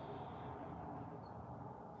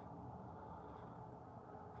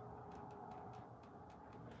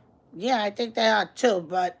 Yeah, I think they are too,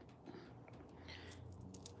 but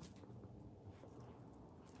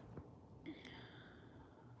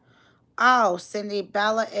oh, Cindy,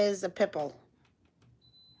 Bella is a pipple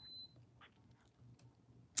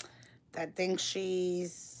that thinks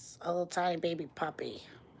she's a little tiny baby puppy.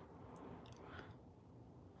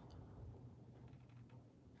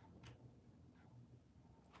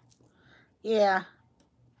 Yeah,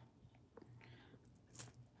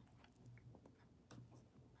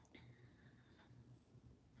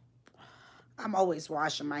 I'm always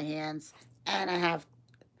washing my hands, and I have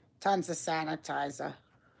tons of sanitizer.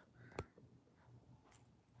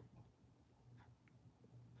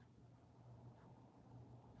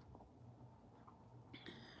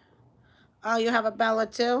 Oh, you have a Bella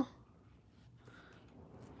too?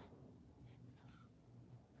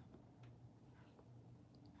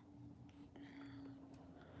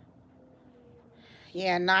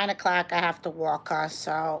 Yeah, 9 o'clock I have to walk her,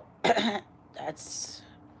 so that's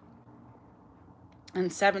in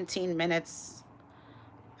 17 minutes.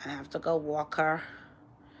 I have to go walk her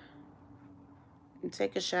and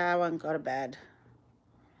take a shower and go to bed.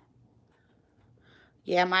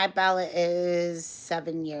 Yeah, my Bella is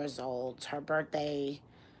 7 years old. Her birthday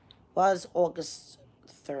was August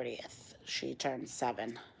 30th. She turned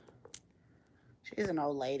 7. She's an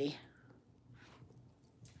old lady.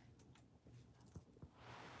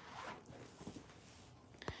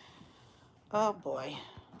 Oh boy.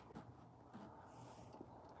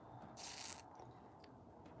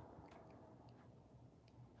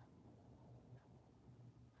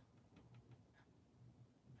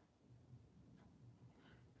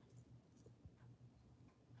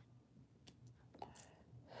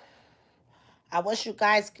 I wish you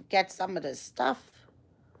guys could get some of this stuff.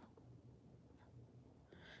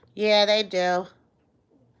 Yeah, they do.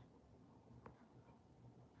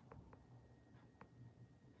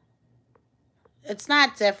 It's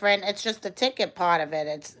not different. It's just the ticket part of it.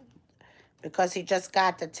 It's because he just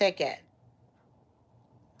got the ticket.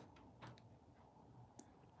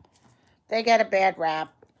 They get a bad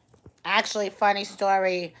rap. Actually, funny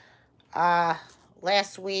story.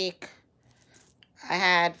 Last week, I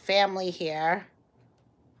had family here.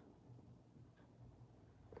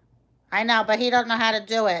 I know, but he don't know how to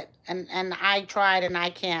do it. And I tried and I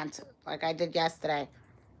can't, like I did yesterday.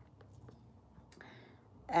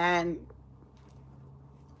 And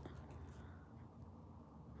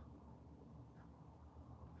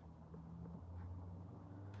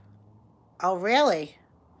oh, really?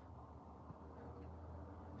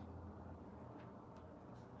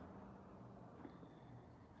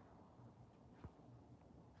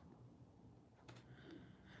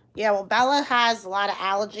 Yeah, well, Bella has a lot of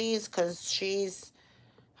allergies because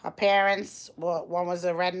her parents, well, one was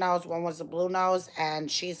a red nose, one was a blue nose, and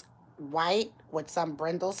she's white with some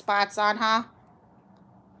brindle spots on her.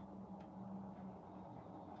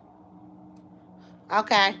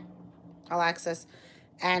 Okay, Alexis.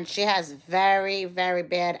 And she has very, very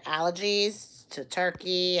bad allergies to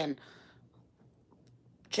turkey and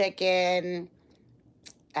chicken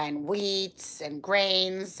and wheats and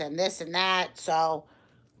grains and this and that. So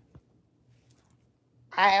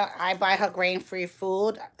I buy her grain-free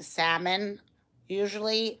food, salmon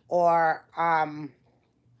usually, or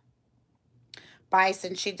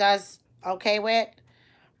bison she does okay with.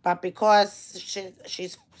 But because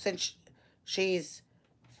since she's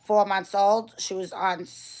 4 months old, she was on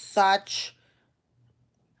such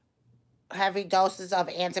heavy doses of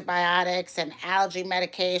antibiotics and allergy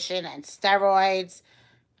medication and steroids.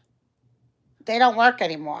 They don't work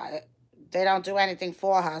anymore. They don't do anything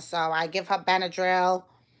for her. So I give her Benadryl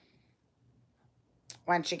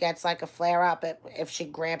when she gets like a flare up. If she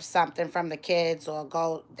grabs something from the kids or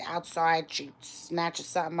go outside, she snatches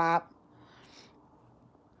something up.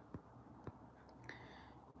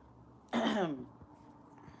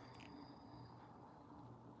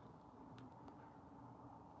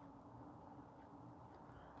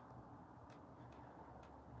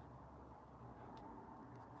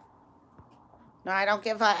 No, I don't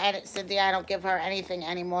give her any, Cindy. I don't give her anything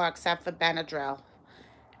anymore except for Benadryl.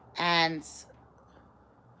 And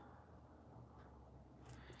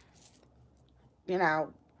you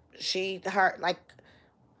know, her like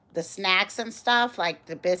the snacks and stuff, like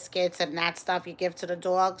the biscuits and that stuff you give to the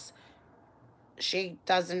dogs. She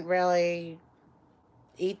doesn't really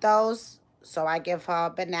eat those. So I give her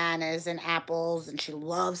bananas and apples, and she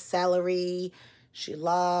loves celery. She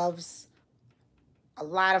loves a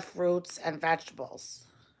lot of fruits and vegetables.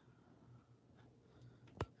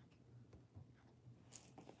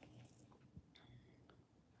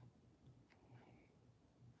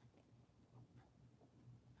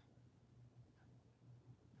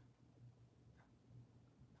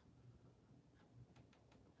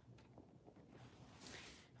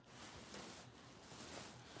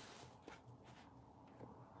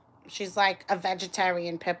 She's like a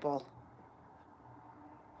vegetarian pit bull.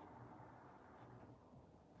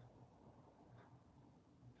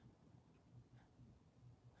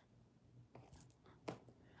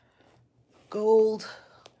 Gold,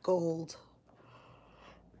 gold.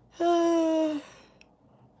 But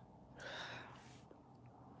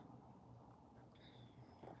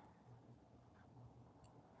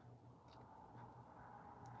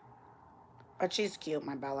she's cute,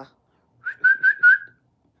 my Bella.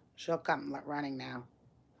 She'll come running now.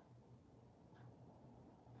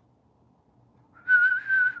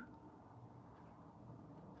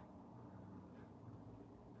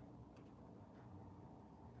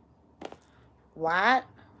 What?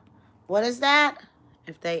 What is that?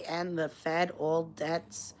 If they end the Fed, all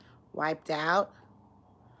debts wiped out.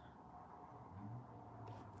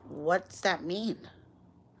 What's that mean?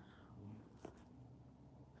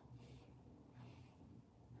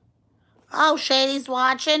 Oh, Shady's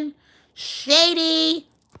watching. Shady.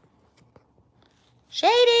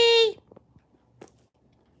 Shady.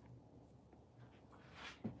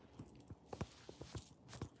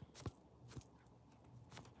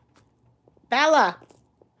 Bella.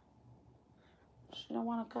 She don't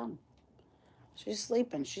want to come. She's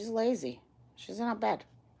sleeping. She's lazy. She's in her bed.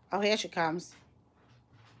 Oh, here she comes.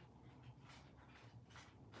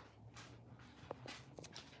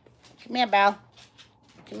 Come here, Belle.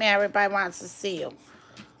 Come here. Everybody wants to see you.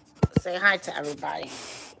 Say hi to everybody.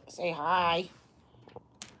 Say hi.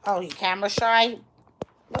 Oh, you camera shy?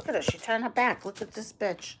 Look at her. She turned her back. Look at this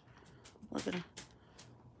bitch. Look at her.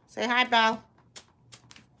 Say hi, Belle.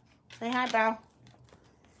 Say hi, Belle.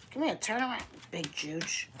 Come here. Turn around, big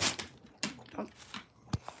juge.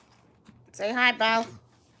 Say hi, Belle.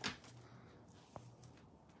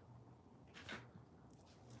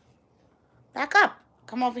 Back up.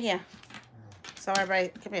 Come over here. So everybody,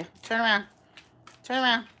 come here. Turn around. Turn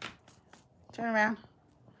around. Turn around.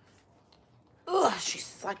 Ugh,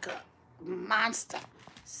 she's like a monster.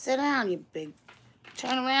 Sit down, you big.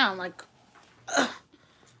 Turn around like, ugh.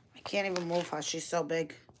 I can't even move her. She's so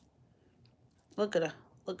big. Look at her.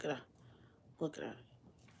 Look at her. Look at her.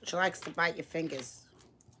 She likes to bite your fingers.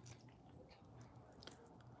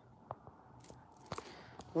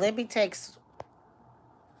 Libby takes...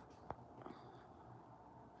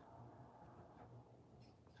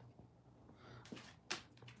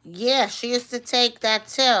 Yeah, she used to take that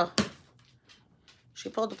too. She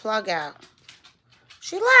pulled the plug out.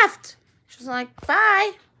 She left. She was like,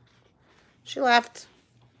 bye. She left.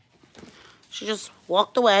 She just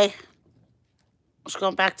walked away. She's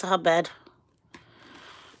going back to her bed.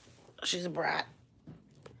 She's a brat.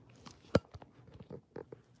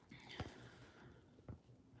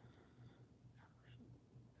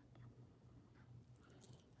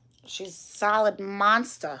 She's a solid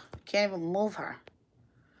monster. Can't even move her.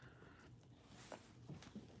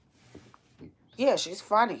 Yeah, she's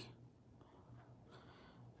funny.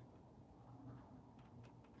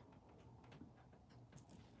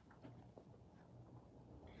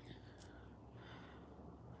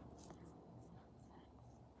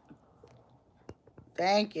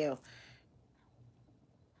 Thank you.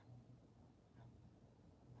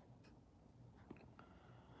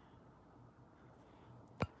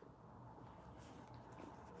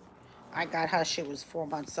 I got her. She was 4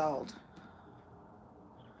 months old.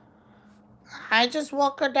 I just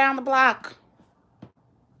walk her down the block.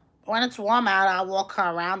 When it's warm out, I'll walk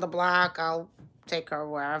her around the block. I'll take her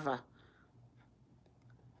wherever.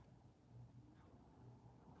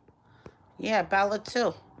 Yeah, Bella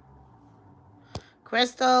too.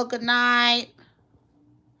 Crystal, good night.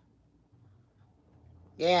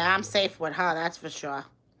 Yeah, I'm safe with her, that's for sure.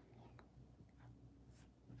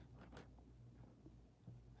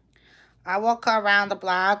 I walk her around the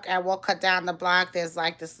block. I walk her down the block. There's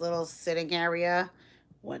like this little sitting area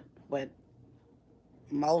with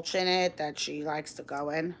mulch in it that she likes to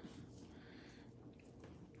go in.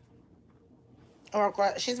 Or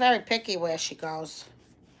she's very picky where she goes.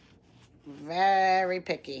 Very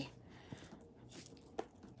picky.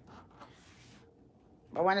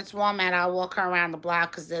 But when it's warm out, I'll walk her around the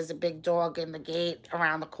block because there's a big dog in the gate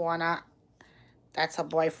around the corner. That's her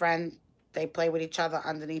boyfriend. They play with each other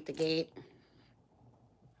underneath the gate.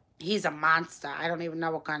 He's a monster. I don't even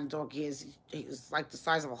know what kind of dog he is. He's like the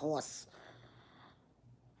size of a horse.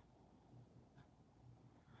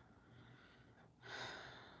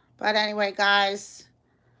 But anyway, guys,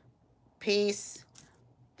 peace.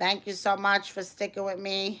 Thank you so much for sticking with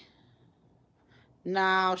me.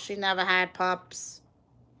 No, she never had pups.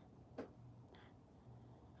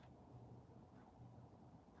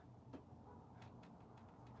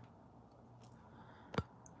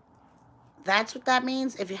 That's what that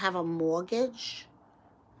means if you have a mortgage.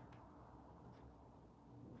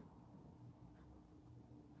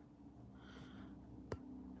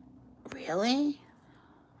 Really?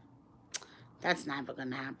 That's never going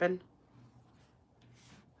to happen.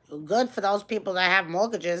 Good for those people that have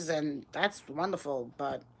mortgages, and that's wonderful,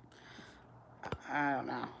 but I don't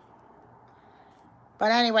know.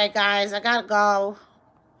 But anyway, guys, I got to go.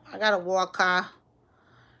 I got to walk her.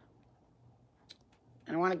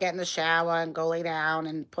 And I want to get in the shower and go lay down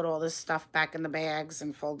and put all this stuff back in the bags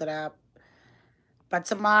and fold it up. But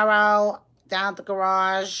tomorrow, down at the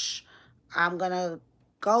garage, I'm going to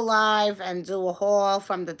go live and do a haul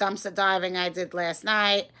from the dumpster diving I did last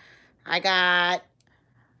night. I got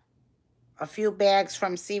a few bags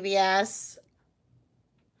from CVS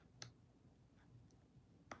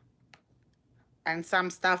and some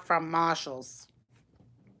stuff from Marshall's.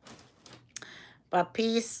 But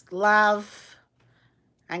peace, love,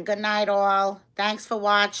 and good night all. Thanks for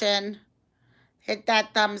watching. Hit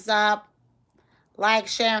that thumbs up. Like,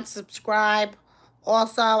 share, and subscribe.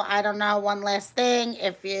 Also, I don't know, one last thing.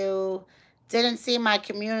 If you didn't see my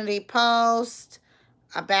community post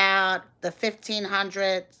about the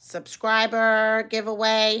 1,500 subscriber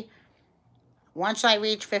giveaway, once I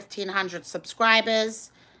reach 1,500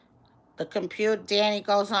 subscribers, Danny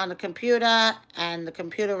goes on the computer, and the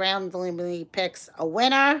computer randomly picks a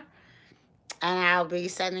winner, and I'll be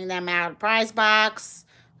sending them out a prize box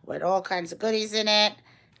with all kinds of goodies in it.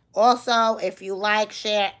 Also, if you like,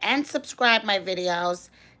 share, and subscribe my videos,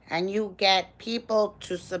 and you get people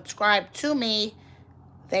to subscribe to me,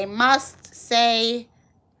 they must say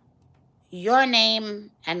your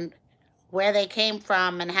name and where they came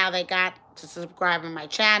from and how they got to subscribe to my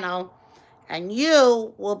channel, and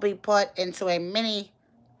you will be put into a mini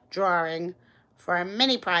drawing for a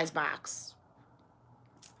mini prize box.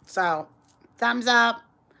 So, thumbs up,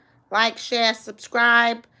 like, share,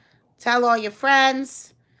 subscribe, tell all your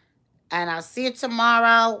friends, and I'll see you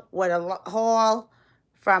tomorrow with a haul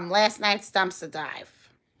from last night's dumpster dive.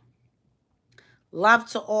 Love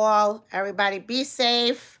to all. Everybody be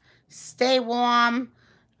safe. Stay warm.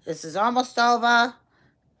 This is almost over.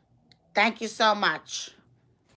 Thank you so much.